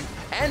season.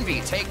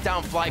 Envy take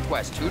down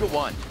FlyQuest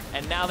 2-1.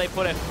 And now they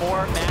put a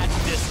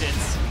 4-match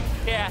distance.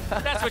 Yeah,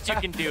 that's what you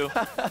can do.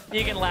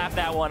 You can laugh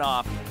that one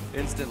off.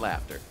 Instant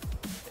laughter.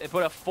 They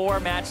put a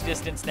 4-match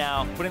distance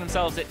now, putting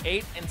themselves at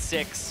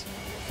 8-6.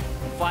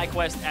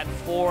 FlyQuest at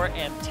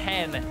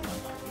 4-10,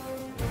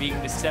 being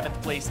the 7th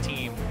place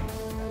team.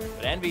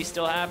 But Envy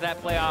still have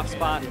that playoff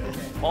spot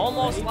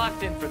almost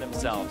locked in for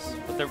themselves.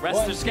 But the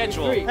rest of their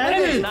schedule,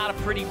 it's not a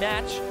pretty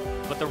match,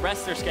 but the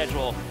rest of their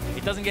schedule,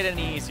 it doesn't get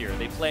any easier.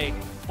 They play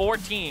 4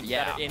 teams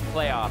that are in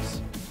playoffs,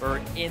 or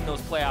in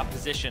those playoff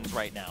positions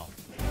right now.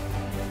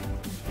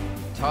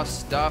 Tough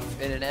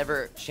stuff in an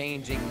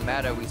ever-changing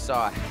meta. We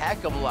saw a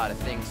heck of a lot of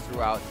things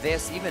throughout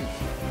this, even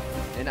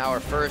in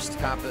our first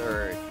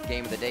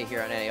game of the day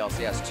here on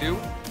NALCS 2.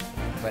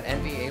 But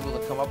Envy able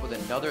to come up with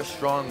another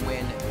strong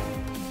win.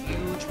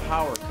 Huge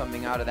power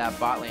coming out of that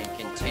bot lane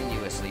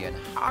continuously, and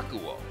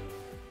Hakuho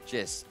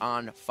just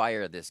on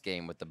fire this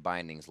game with the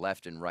bindings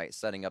left and right,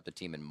 setting up the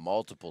team in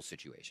multiple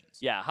situations.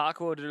 Yeah,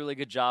 Hakuho did a really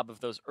good job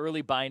of those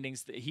early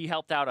bindings. He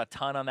helped out a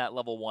ton on that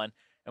level 1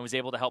 and was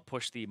able to help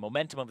push the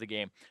momentum of the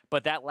game.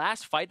 But that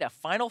last fight, that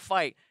final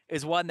fight,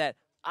 is one that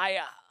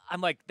I'm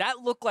like, that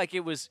looked like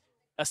it was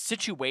a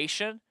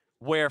situation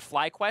where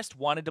FlyQuest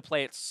wanted to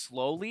play it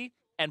slowly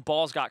and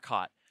balls got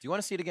caught. Do you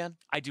want to see it again?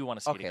 I do want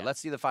to see it again. Okay, let's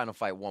see the final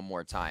fight one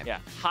more time. Yeah,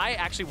 Hai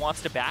actually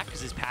wants to back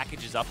because his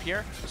package is up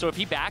here. So if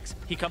he backs,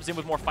 he comes in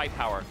with more fight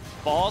power.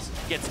 Balls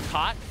gets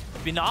caught,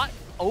 but not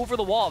over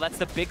the wall. That's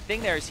the big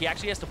thing there, is he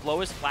actually has to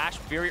blow his flash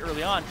very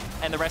early on,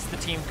 and the rest of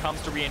the team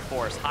comes to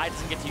reinforce. Hai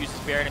doesn't get to use his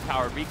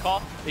Baron-empowered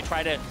recall. They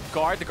try to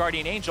guard the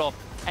Guardian Angel,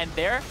 and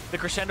there, the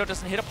crescendo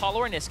doesn't hit Apollo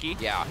or Nisqy.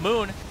 Yeah.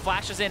 Moon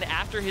flashes in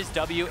after his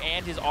W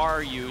and his R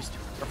are used,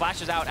 or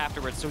flashes out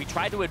afterwards. So he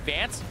tried to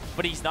advance,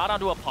 but he's not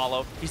onto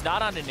Apollo, he's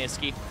not onto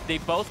Nisqy. They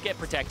both get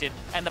protected,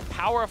 and the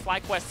power of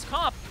FlyQuest's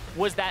comp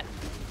was that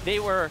they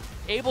were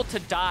able to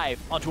dive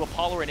onto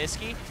Apollo or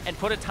Nisqy and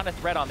put a ton of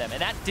threat on them,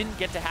 and that didn't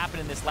get to happen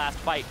in this last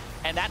fight.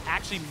 And that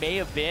actually may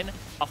have been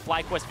a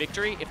FlyQuest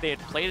victory if they had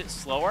played it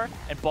slower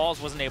and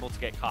Balls wasn't able to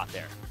get caught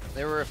there.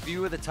 There were a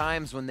few of the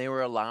times when they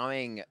were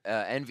allowing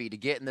Envy to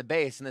get in the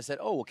base, and they said,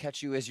 "Oh, we'll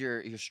catch you as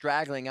you're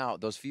straggling out."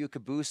 Those few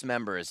Caboose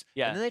members.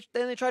 Yeah. And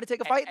then they try to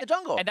take a fight in the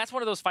jungle. And that's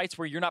one of those fights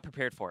where you're not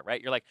prepared for it,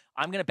 right? You're like,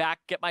 I'm gonna back,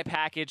 get my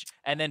package,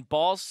 and then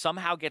Balls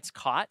somehow gets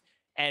caught,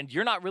 and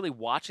you're not really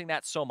watching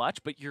that so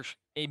much, but you're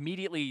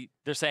immediately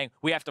they're saying,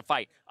 "We have to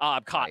fight.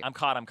 I'm caught. Right. I'm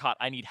caught. I'm caught.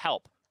 I need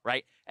help."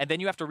 Right? And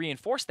then you have to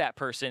reinforce that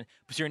person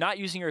because you're not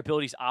using your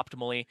abilities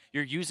optimally.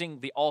 You're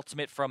using the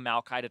ultimate from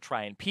Maokai to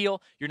try and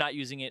peel. You're not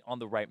using it on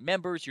the right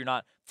members. You're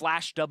not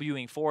flash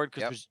Wing forward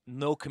because there's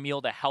no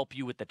Camille to help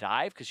you with the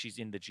dive because she's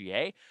in the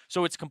GA.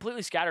 So it's a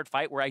completely scattered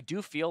fight where I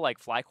do feel like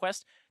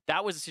FlyQuest,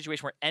 that was a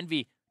situation where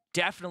Envy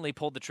definitely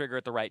pulled the trigger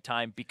at the right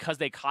time because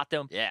they caught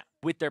them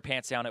with their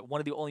pants down at one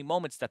of the only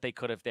moments that they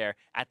could have there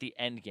at the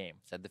end game.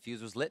 Said the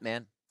fuse was lit,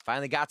 man.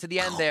 Finally got to the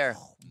end there.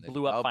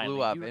 Blew up finally.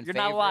 Blew up You're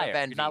not a liar.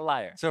 You're not a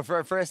liar. So for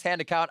a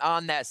first-hand account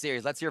on that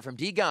series, let's hear from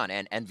D-Gun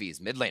and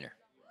Envy's mid laner.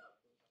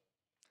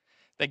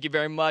 Thank you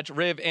very much,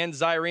 Riv and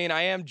Zyrene.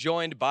 I am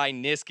joined by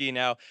Nisqy.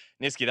 Now,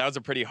 Nisqy, that was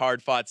a pretty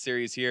hard-fought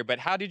series here, but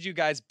how did you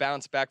guys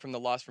bounce back from the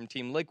loss from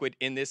Team Liquid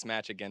in this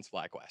match against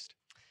FlyQuest?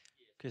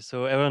 Okay,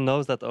 so everyone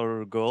knows that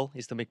our goal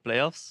is to make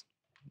playoffs,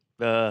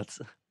 but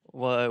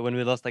when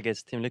we lost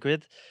against Team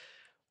Liquid,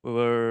 we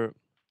were,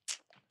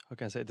 how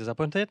can I say,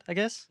 disappointed, I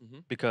guess,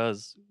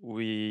 because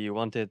we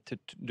wanted to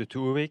do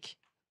 2 a week,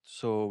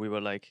 so we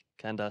were like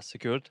kind of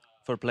secured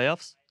for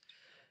playoffs.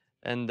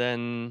 And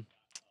then,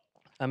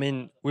 I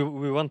mean, we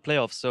won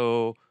playoffs,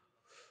 so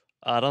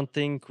I don't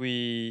think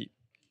we,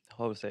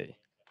 how to say,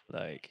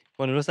 like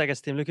when we lost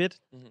against Team Liquid,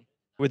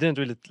 we didn't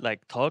really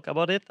like talk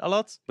about it a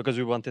lot because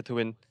we wanted to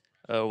win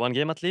 1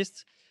 game at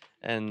least,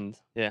 and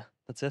yeah,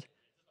 that's it.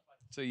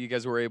 So you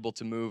guys were able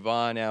to move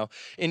on. Now,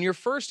 in your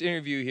first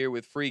interview here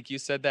with Freak, you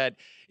said that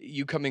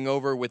you coming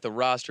over with a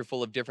roster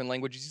full of different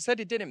languages, you said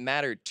it didn't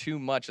matter too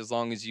much as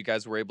long as you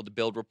guys were able to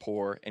build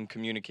rapport and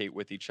communicate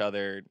with each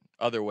other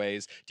other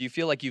ways. Do you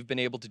feel like you've been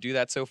able to do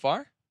that so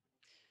far?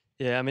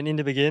 Yeah, I mean, in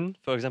the beginning,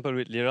 for example,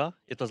 with LirA,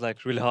 it was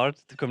like really hard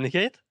to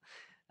communicate.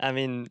 I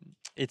mean,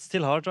 it's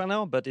still hard right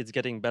now, but it's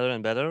getting better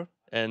and better.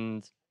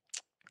 And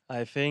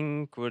I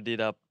think we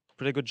did a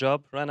pretty good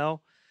job right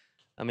now.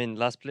 I mean,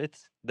 last split,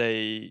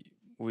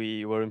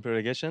 we were in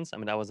relegations. I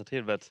mean, I wasn't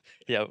here, but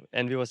yeah,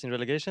 Envy was in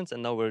relegations,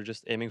 and now we're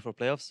just aiming for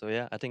playoffs. So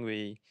yeah, I think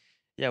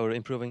we're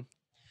improving.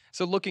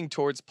 So looking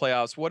towards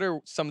playoffs, what are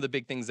some of the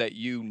big things that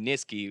you,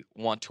 Nisqy,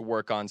 want to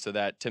work on so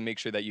that to make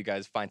sure that you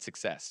guys find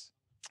success?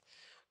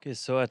 Okay,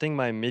 so I think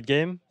my mid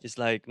game is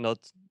like not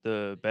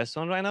the best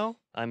one right now.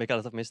 I make a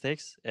lot of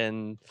mistakes,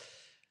 and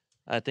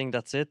I think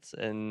that's it.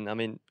 And I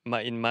mean,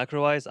 in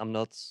macro wise, I'm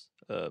not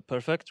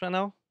perfect right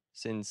now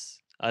since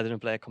I didn't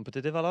play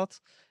competitive a lot.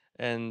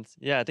 And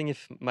yeah, I think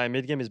if my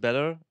mid game is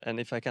better and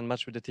if I can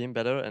match with the team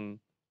better, and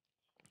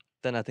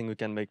then I think we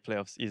can make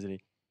playoffs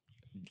easily.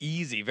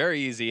 Easy, very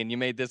easy. And you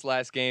made this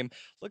last game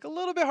look a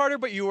little bit harder,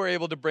 but you were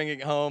able to bring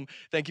it home.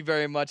 Thank you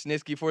very much,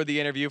 Nisqy, for the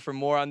interview. For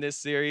more on this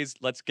series,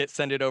 let's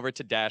send it over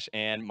to Dash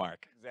and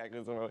Mark.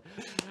 Exactly.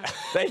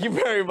 Thank you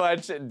very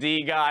much,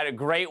 D-God. A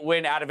great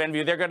win out of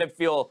Envy. They're going to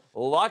feel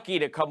lucky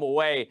to come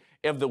away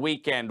of the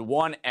weekend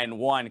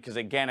 1-1 because,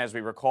 again, as we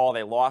recall,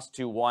 they lost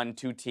 2-1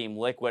 to Team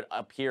Liquid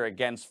up here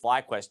against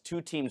FlyQuest. 2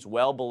 teams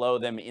well below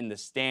them in the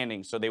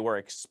standings, so they were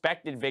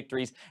expected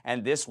victories,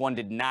 and this one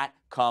did not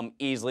come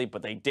easily,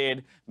 but they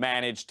did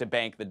manage to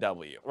bank the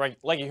W. Right,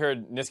 like you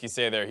heard Nisqy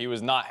say there, he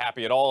was not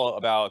happy at all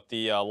about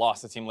the loss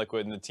to Team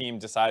Liquid, and the team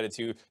decided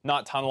to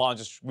not tunnel on,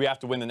 just we have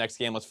to win the next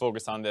game, let's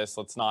focus on this,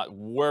 let's not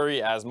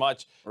worry as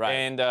much. Right.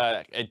 And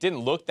it didn't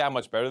look that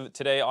much better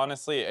today,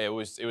 honestly. It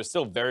was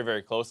still very,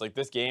 very close. Like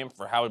this game,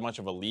 for how much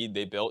of a lead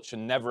they built, should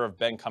never have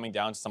been coming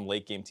down to some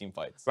late game team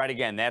fights. Right,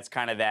 again, that's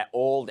kind of that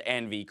old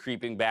Envy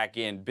creeping back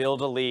in,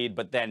 build a lead,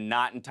 but then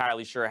not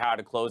entirely sure how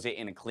to close it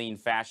in a clean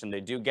fashion. They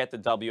do get the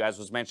W, as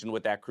was mentioned,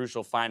 with that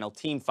crucial final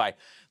team fight.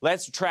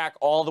 Let's track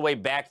all the way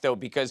back, though,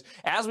 because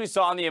as we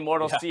saw in the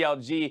Immortal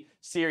CLG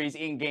series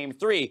in Game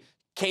 3,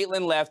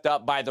 Caitlyn left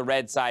up by the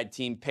red side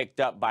team, picked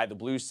up by the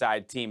blue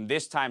side team,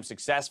 this time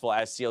successful,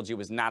 as CLG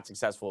was not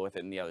successful with it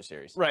in the other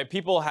series. Right,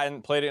 people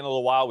hadn't played it in a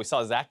little while. We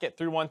saw Zach get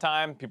through one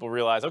time. People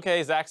realized,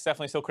 okay, Zach's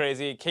definitely still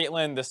crazy.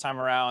 Caitlyn this time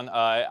around,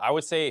 I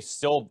would say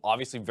still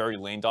obviously very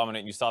lane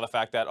dominant. You saw the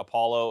fact that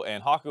Apollo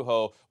and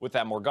Hakuho with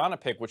that Morgana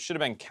pick, which should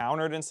have been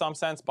countered in some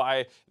sense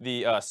by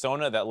the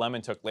Sona that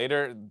Lemon took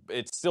later,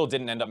 it still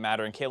didn't end up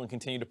mattering. Caitlyn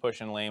continued to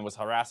push in lane, was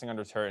harassing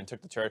under turret, and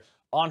took the turret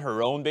on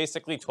her own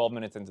basically 12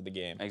 minutes into the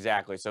game.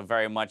 Exactly, so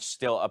very much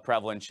still a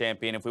prevalent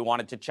champion. If we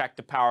wanted to check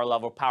the power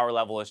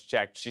level is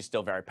checked. She's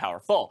still very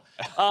powerful.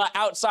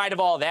 Outside of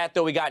all that,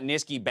 though, we got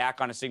Nisqy back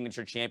on a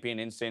signature champion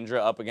in Syndra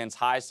up against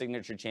high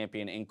signature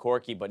champion in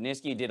Corki, but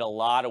Nisqy did a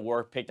lot of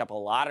work, picked up a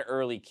lot of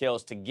early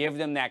kills to give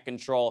them that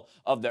control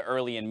of the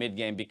early and mid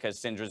game,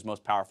 because Syndra's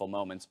most powerful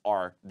moments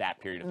are that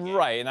period of game.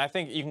 Right, and I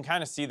think you can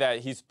kind of see that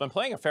he's been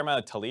playing a fair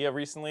amount of Talia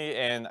recently,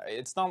 and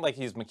it's not like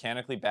he's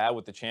mechanically bad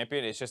with the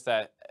champion. It's just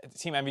that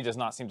Team Envy does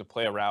not seem to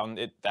play around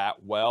it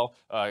that well,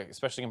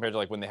 especially compared to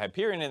like when they had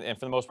Pyrian, and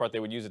for the most part they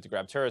would use it to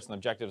grab turrets and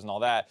objectives and all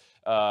that.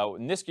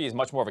 Nisqy is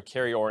much more of a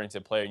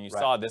carry-oriented player, and you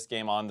saw this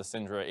game on the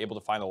Syndra able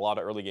to find a lot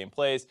of early game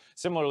plays.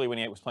 Similarly, when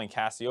he was playing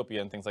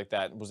Cassiopeia and things like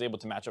that, was able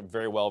to match up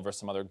very well versus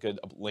some other good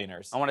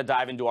laners. I want to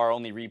dive into our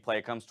only replay.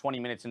 It comes 20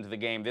 minutes into the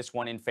game. This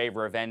one in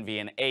favor of Envy,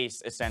 an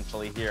ace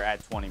essentially here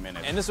at 20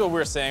 minutes. And this is what we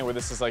were saying, where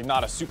this is like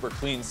not a super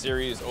clean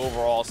series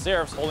overall.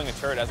 Seraph's holding a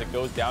turret as it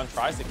goes down,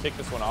 tries to kick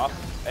this one off,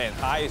 and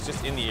High is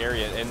just in the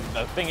area. And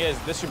the thing is,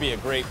 this should be a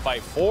great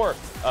fight for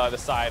the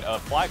side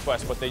of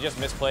FlyQuest, but they just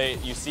misplay.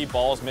 You see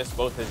Balls miss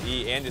both his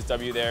E and his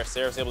W there.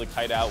 Seraph's able to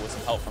kite out with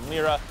some help from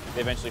LirA.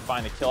 They eventually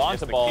find the kill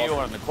onto Balls. The Q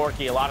on the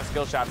Corki, a lot of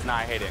skill shots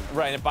not hitting.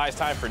 Right, and it buys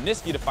time for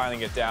Nisqy to finally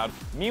get down.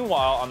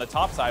 Meanwhile, on the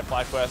top side,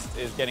 FlyQuest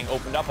is getting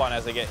opened up on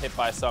as they get hit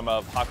by some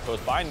of Hakuho's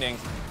bindings.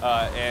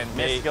 And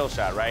missed skill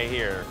shot right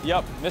here.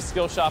 Yep, missed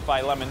skill shot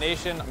by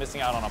LemonNation,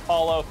 missing out on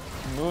Apollo.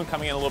 Moon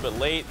coming in a little bit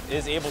late,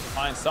 is able to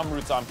find some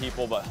roots on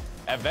people, but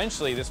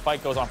eventually this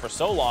fight goes on for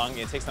so long,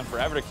 it takes them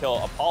forever to kill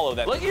Apollo.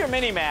 That look at your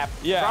mini-map.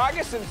 Yeah.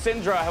 Gragas and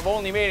Syndra have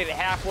only made it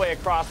halfway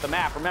across the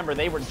map. Remember,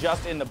 they were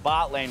just in the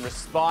bot lane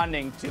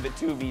responding to the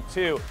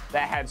 2v2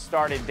 that had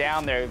started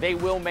down there. They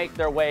will make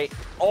their way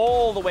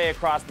all the way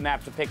across the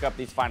map to pick up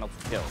these final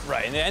 2 kills.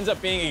 Right, and it ends up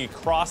being a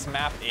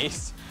cross-map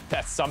ace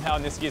that somehow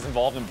Nisqy is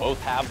involved in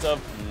both halves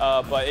of,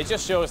 but it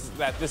just shows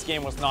that this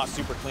game was not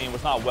super clean,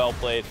 was not well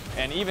played,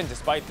 and even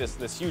despite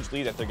this huge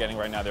lead that they're getting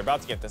right now, they're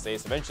about to get this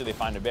ace. Eventually, they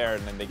find a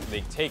Baron, and then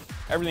they take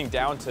everything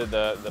down to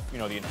the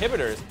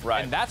inhibitors,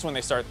 right? And that's when they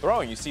start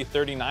throwing. You see,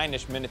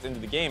 39-ish minutes into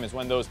the game is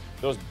when those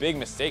big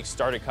mistakes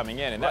started coming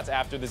in, and that's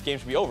after this game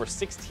should be over.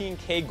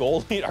 16K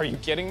goal lead? Are you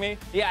kidding me?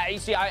 Yeah, you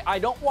see, I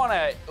don't want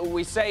to.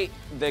 We say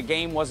the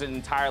game wasn't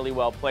entirely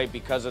well played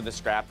because of the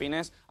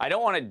scrappiness. I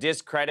don't want to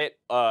discredit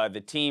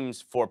the teams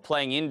for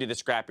playing into the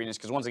scrappiness,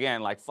 because once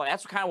again, like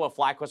that's kind of what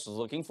FlyQuest was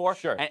looking for.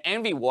 Sure. And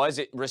Envy was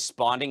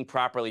responding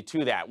properly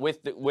to that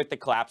with the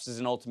collapses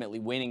and ultimately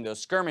winning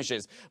those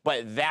skirmishes.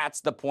 But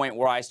that's the point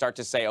where I start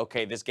to say,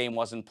 okay, this game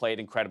wasn't played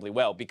incredibly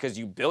well, because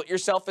you built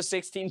yourself a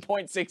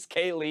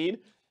 16.6K lead,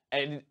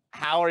 and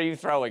how are you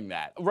throwing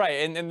that?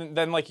 Right, and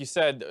then like you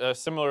said,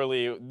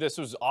 similarly, this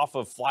was off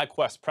of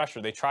FlyQuest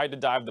pressure. They tried to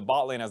dive the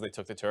bot lane as they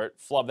took the turret,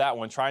 flub that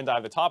one, try and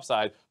dive the top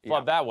side,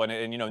 flub that one,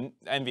 and you know,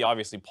 Envy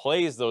obviously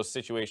plays those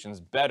situations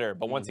better,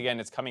 but once again,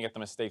 it's coming at the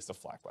mistakes of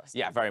FlyQuest.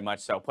 Yeah, very much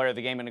so. Player of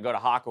the game going to go to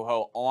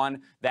Hakuho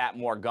on that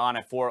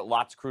Morgana for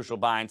lots of crucial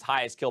binds,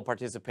 highest kill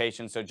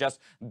participation, so just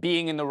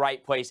being in the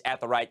right place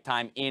at the right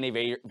time in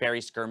a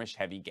very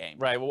skirmish-heavy game.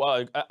 Right,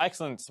 well,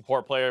 excellent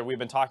support player. We've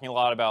been talking a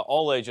lot about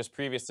Ole just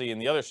previously in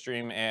the other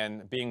stream,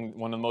 and being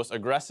one of the most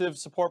aggressive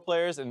support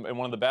players and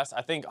one of the best.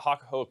 I think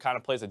Hakuho kind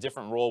of plays a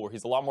different role where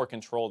he's a lot more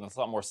controlled and it's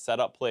a lot more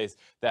setup plays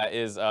that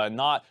is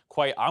not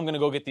quite, I'm going to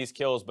go get these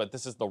kills, but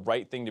this is the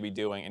right thing to be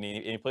doing, and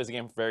he plays the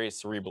game very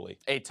cerebrally.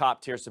 A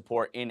top-tier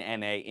support in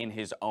NA in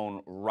his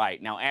own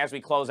right. Now, as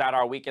we close out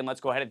our weekend,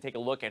 let's go ahead and take a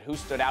look at who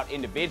stood out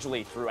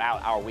individually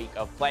throughout our week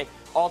of play.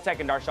 Alltech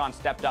and Darshan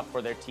stepped up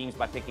for their teams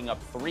by picking up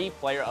 3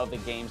 player of the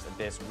games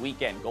this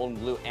weekend. Golden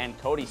Blue and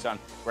Cody Sun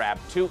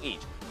grabbed 2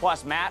 each.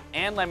 Plus, Matt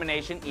and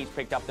LemonNation each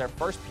picked up their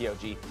first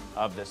POG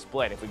of the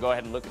split. If we go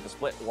ahead and look at the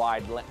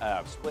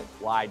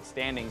split-wide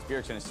standings,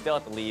 Bjergsen is still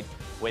at the lead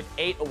with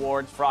 8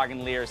 awards. Frog and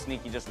LirA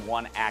sneaky just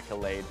 1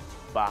 accolade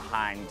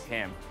behind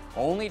him.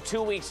 Only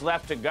 2 weeks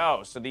left to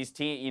go. So these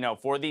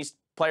for these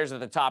players at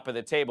the top of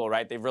the table,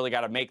 right? They've really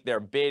got to make their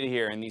bid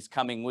here in these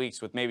coming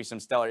weeks with maybe some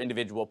stellar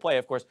individual play.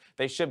 Of course,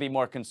 they should be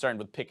more concerned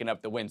with picking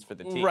up the wins for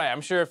the team. Right.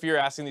 I'm sure if you're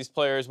asking these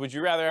players, would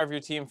you rather have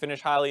your team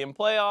finish highly in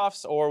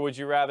playoffs, or would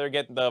you rather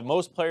get the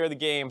most player of the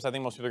games? I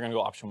think most people are going to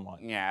go option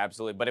 1. Yeah,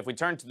 absolutely. But if we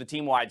turn to the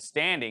team-wide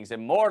standings,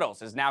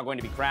 Immortals is now going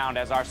to be crowned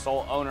as our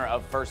sole owner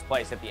of first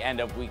place at the end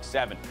of week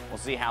 7. We'll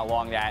see how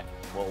long that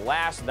will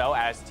last, though,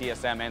 as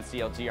TSM and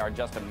CLG are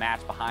just a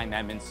match behind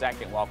them in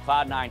second, while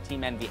Cloud9,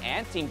 Team Envy,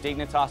 and Team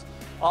Dignitas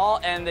all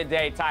end the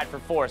day tied for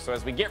 4th. So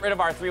as we get rid of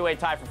our 3-way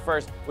tie for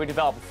 1st, we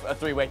develop a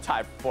 3-way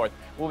tie for 4th.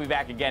 We'll be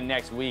back again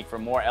next week for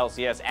more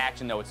LCS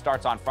action, though. It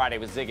starts on Friday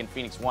with Zig and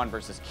Phoenix 1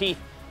 versus Keith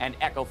and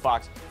Echo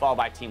Fox, followed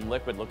by Team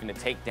Liquid looking to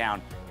take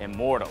down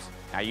Immortals.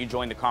 Now, you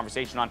joined the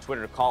conversation on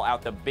Twitter to call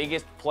out the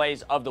biggest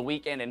plays of the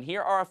weekend, and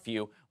here are a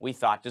few we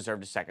thought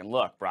deserved a second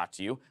look, brought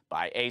to you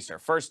by Acer.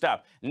 First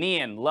up,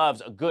 Nian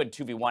loves a good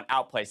 2v1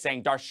 outplay,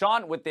 saying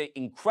Darshan with the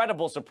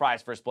incredible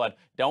surprise first blood,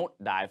 don't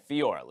dive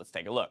Fiora. Let's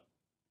take a look.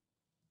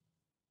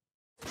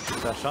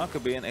 Darshan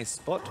could be in a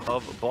spot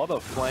of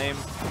bottom. Flame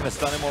gonna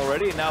stun him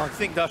already. Now I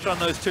think Darshan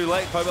knows too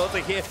late.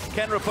 Pobeltic here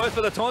can riposte,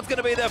 but the taunt's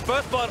gonna be their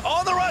first blood.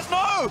 On the rush, no!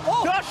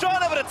 Oh.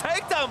 Darshan able to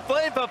take down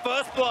Flame for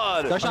first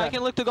blood. Darshan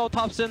can look to go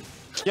top soon.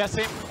 Yes,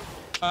 same.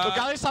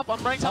 Gallery's top,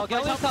 I'm bringing top.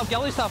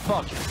 Gallery's top,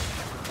 fuck.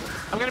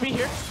 I'm gonna be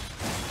here.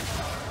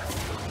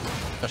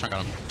 Darshan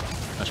got him.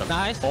 Darshan.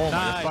 Nice. Oh nice.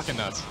 my, you're fucking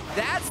nuts.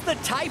 That's the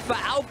type of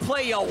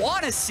outplay you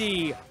want to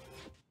see.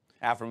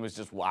 Afrin was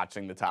just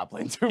watching the top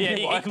lane 2v1. Yeah,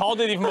 he called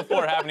it even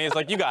before it happened. He's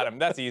like, you got him.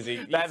 That's easy.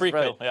 That's free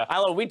brilliant. kill. Yeah. I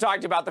love, we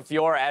talked about the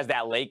Fiora as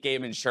that late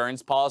game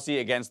insurance policy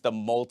against the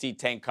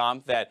multi-tank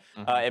comp that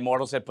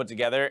Immortals had put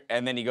together,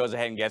 and then he goes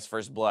ahead and gets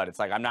first blood. It's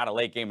like, I'm not a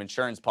late game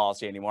insurance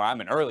policy anymore.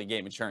 I'm an early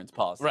game insurance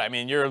policy. Right. I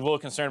mean, you're a little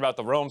concerned about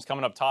the roams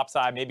coming up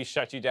topside, maybe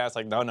shut you down. It's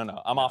like, no.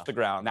 I'm off the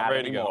ground. Not I'm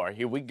ready anymore. to go.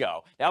 Here we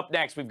go. Up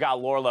next, we've got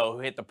LirA, who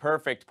hit the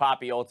perfect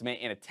Poppy ultimate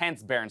in a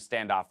tense Baron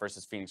standoff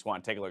versus Phoenix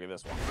 1. Take a look at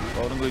this one.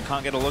 Golden Glue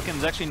can't get a look in.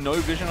 There's actually no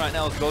vision right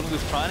now. Golden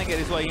Glue's trying to get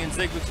his way in.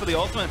 Zig looks for the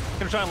ultimate.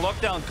 Gonna try and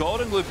lock down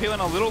Golden Glue. Peeling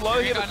a little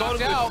low here, but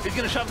Golden Glue, he's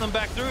gonna shove them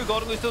back through.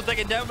 Golden Glue still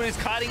taking down, but he's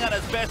kiting out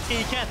as best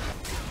he can.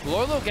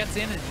 LirA gets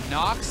in and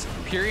knocks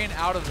Pyrion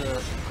out of the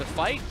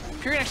fight.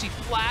 Pyrion actually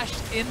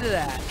flashed into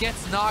that.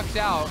 Gets knocked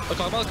out.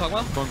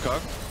 Kog'Maw. Going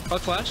Kog. Kog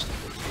flashed.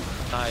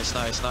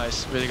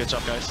 Nice. Really good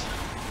job, guys.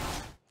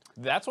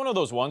 That's one of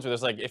those ones where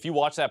there's like, if you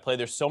watch that play,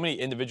 there's so many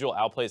individual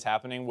outplays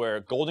happening where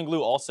Golden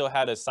Glue also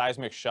had a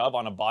seismic shove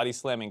on a body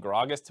slamming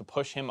Gragas to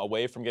push him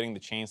away from getting the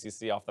chain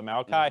CC off the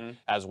Maokai,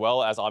 as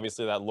well as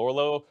obviously that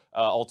LirA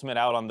ultimate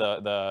out on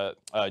the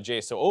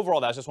Jace. So overall,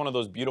 that's just one of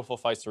those beautiful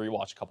fights to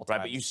rewatch a couple times.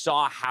 Right, but you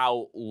saw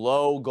how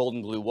low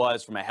Golden Glue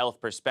was from a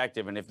health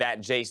perspective, and if that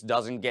Jace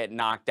doesn't get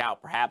knocked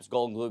out, perhaps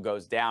Golden Glue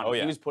goes down. Oh,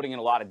 yeah. He was putting in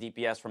a lot of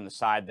DPS from the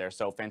side there,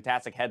 so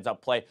fantastic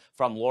heads-up play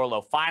from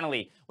LirA.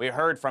 Finally, we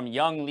heard from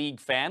young League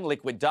fan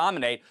Liquid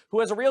Dominate,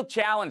 who has a real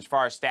challenge for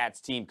our stats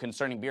team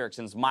concerning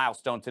Bjergsen's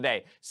milestone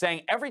today,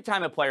 saying every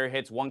time a player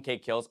hits 1K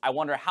kills, I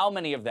wonder how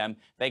many of them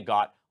they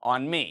got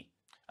on me.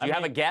 Do you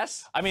have a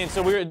guess? I mean,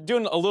 so we were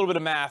doing a little bit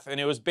of math,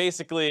 and it was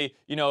basically,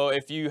 you know,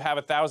 if you have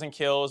 1,000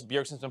 kills,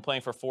 Bjergsen's been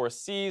playing for 4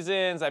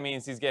 seasons. That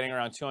means he's getting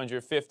around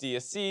 250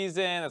 a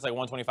season. That's like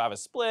 125 a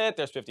split.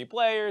 There's 50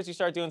 players. You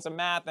start doing some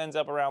math, ends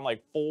up around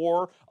like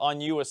 4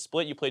 on you a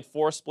split. You played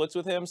 4 splits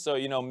with him, so,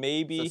 you know,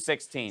 maybe So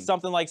 16.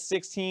 something like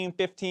 16,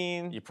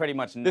 15. You pretty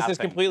much This is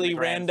completely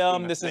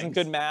random. This isn't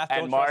good math.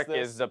 And Don't Mark trust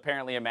this. is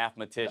apparently a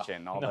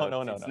mathematician. No,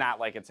 although it's not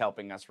like it's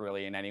helping us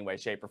really in any way,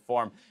 shape, or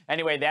form.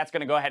 Anyway, that's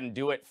going to go ahead and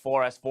do it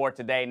for us for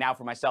today. Now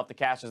for myself, the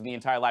casters, and the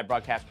entire live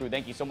broadcast crew,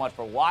 thank you so much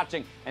for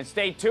watching. And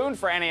stay tuned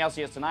for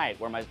NALCS tonight,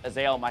 where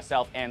Azael,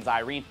 myself, and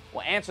Zyrene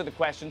will answer the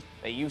questions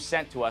that you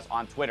sent to us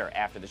on Twitter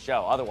after the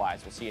show.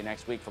 Otherwise, we'll see you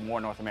next week for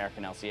more North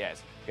American LCS.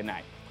 Good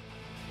night.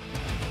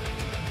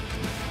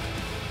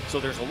 So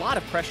there's a lot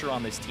of pressure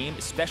on this team,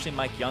 especially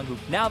Mike Young, who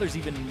now there's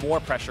even more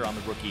pressure on the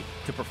rookie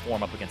to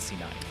perform up against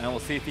C9. And we'll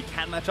see if he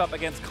can match up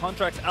against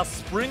Contracts, our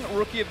spring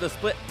rookie of the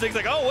split. Zig's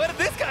like, oh, where did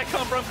this guy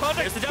come from?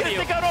 Contracts is gonna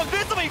stick out on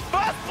this will be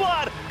first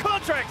blood.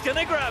 Contracts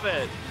gonna grab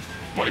it.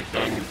 Mike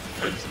Young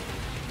has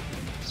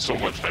so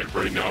much hype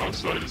right now,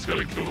 so I just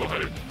gotta kill the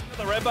hype.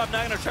 The red buff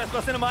now gonna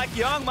trespass into Mike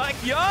Young. Mike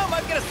Young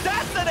might get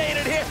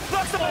assassinated here.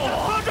 Looks him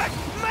Contract.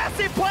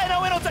 Massive play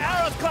now in onto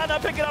Arrows.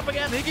 Cloud9 pick it up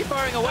again. Nisqy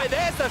firing away.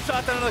 There's the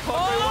shot down in the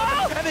corner.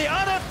 And the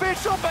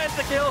unofficial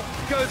pentakill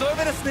goes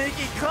over to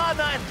Sneaky.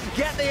 Cloud9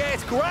 get the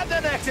ace, grab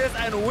the Nexus,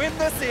 and win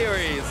the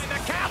series. The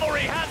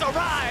cavalry has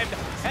arrived,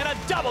 and a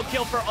double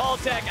kill for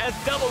Altec as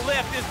Double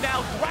Lift is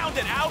now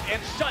grounded out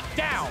and shut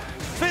down.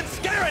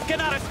 Finscarin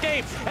cannot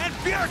escape, and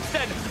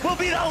Bjergsen will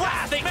be the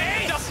last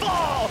man to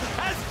fall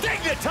as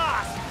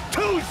Dignitas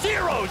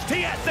 2-0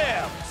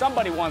 TSM.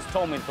 Somebody once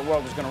told me that the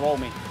world was going to roll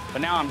me,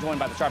 but now I'm joined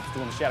by the sharpest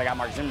tool in the shed. I got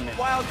Mark Zimmerman.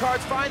 Wild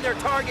cards find their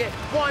target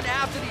one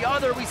after the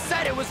other. We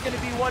said it was going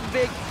to be one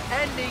big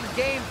ending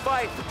game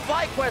fight.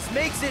 FlyQuest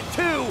makes it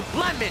 2.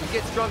 Lemon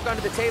gets drunk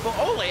under the table.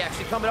 Ole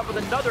actually coming up with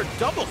another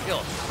double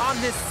kill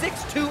on this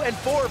 6-2 and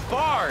 4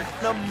 Bard.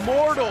 The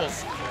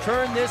Mortals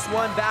turn this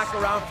one back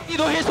around. He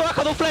no hits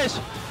no flash.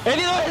 And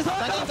he no hits no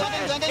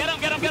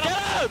Get him.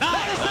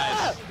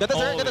 Nice. Get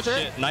the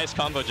turret. Nice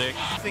combo, Jake.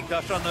 I think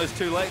Darshan knows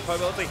too late.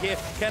 Pobeltic here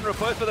can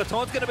riposte, but the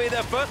taunt's going to be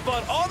their first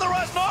blood. On the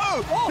rush,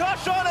 no!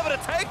 Darshan able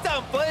to take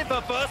down Flame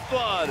for first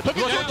blood.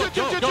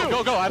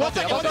 Go.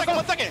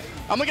 One second.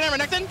 I'm looking at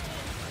Renekton.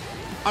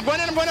 I'm going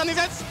on these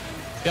heads.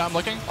 Yeah, I'm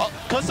looking.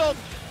 Kalista.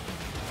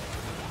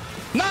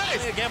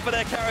 Nice! Again for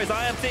their carries.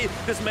 IMT,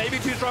 this may be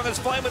too strong as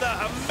Flame with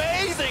an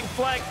amazing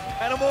flank,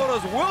 and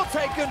Immortals will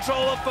take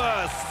control of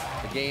first.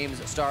 The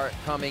games start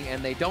coming,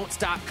 and they don't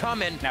stop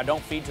coming. Now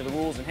don't feed to the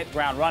rules and hit the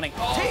ground running.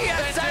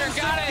 TSM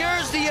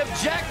secures the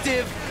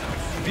objective.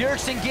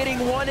 Bjergsen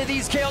getting one of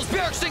these kills.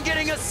 Bjergsen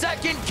getting a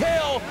second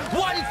kill.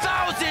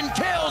 1,000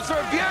 kills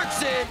for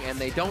Bjergsen. And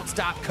they don't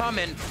stop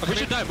coming. Okay, we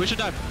should dive, we should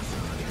dive.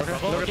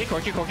 Okay,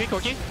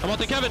 Corki. I'm on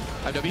the Kevin.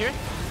 I'm W here.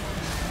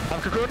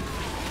 I'm Cocoon.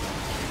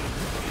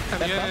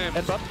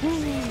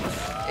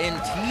 And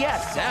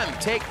TSM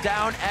take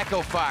down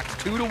Echo Fox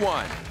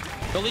 2-1.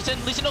 Go Listen,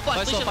 no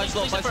flash. Slow.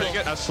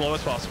 As slow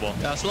as possible.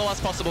 Yeah, slow as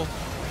possible.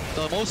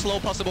 The most slow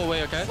possible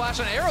way, okay? Flash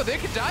on arrow, they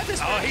could die this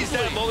way. Oh, he's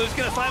dead. Bolu's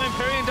gonna Simon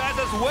Imperium dies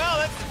as well.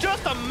 That's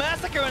just a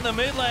massacre in the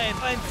mid lane.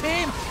 And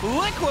Team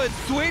Liquid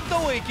sweep the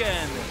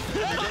weekend.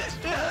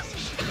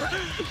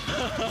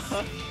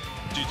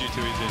 GG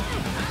too easy.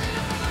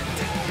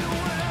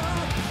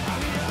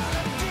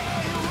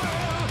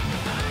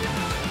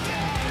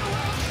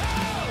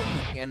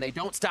 And they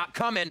don't stop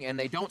coming, and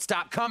they don't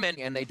stop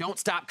coming, and they don't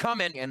stop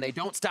coming, and they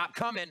don't stop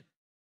coming.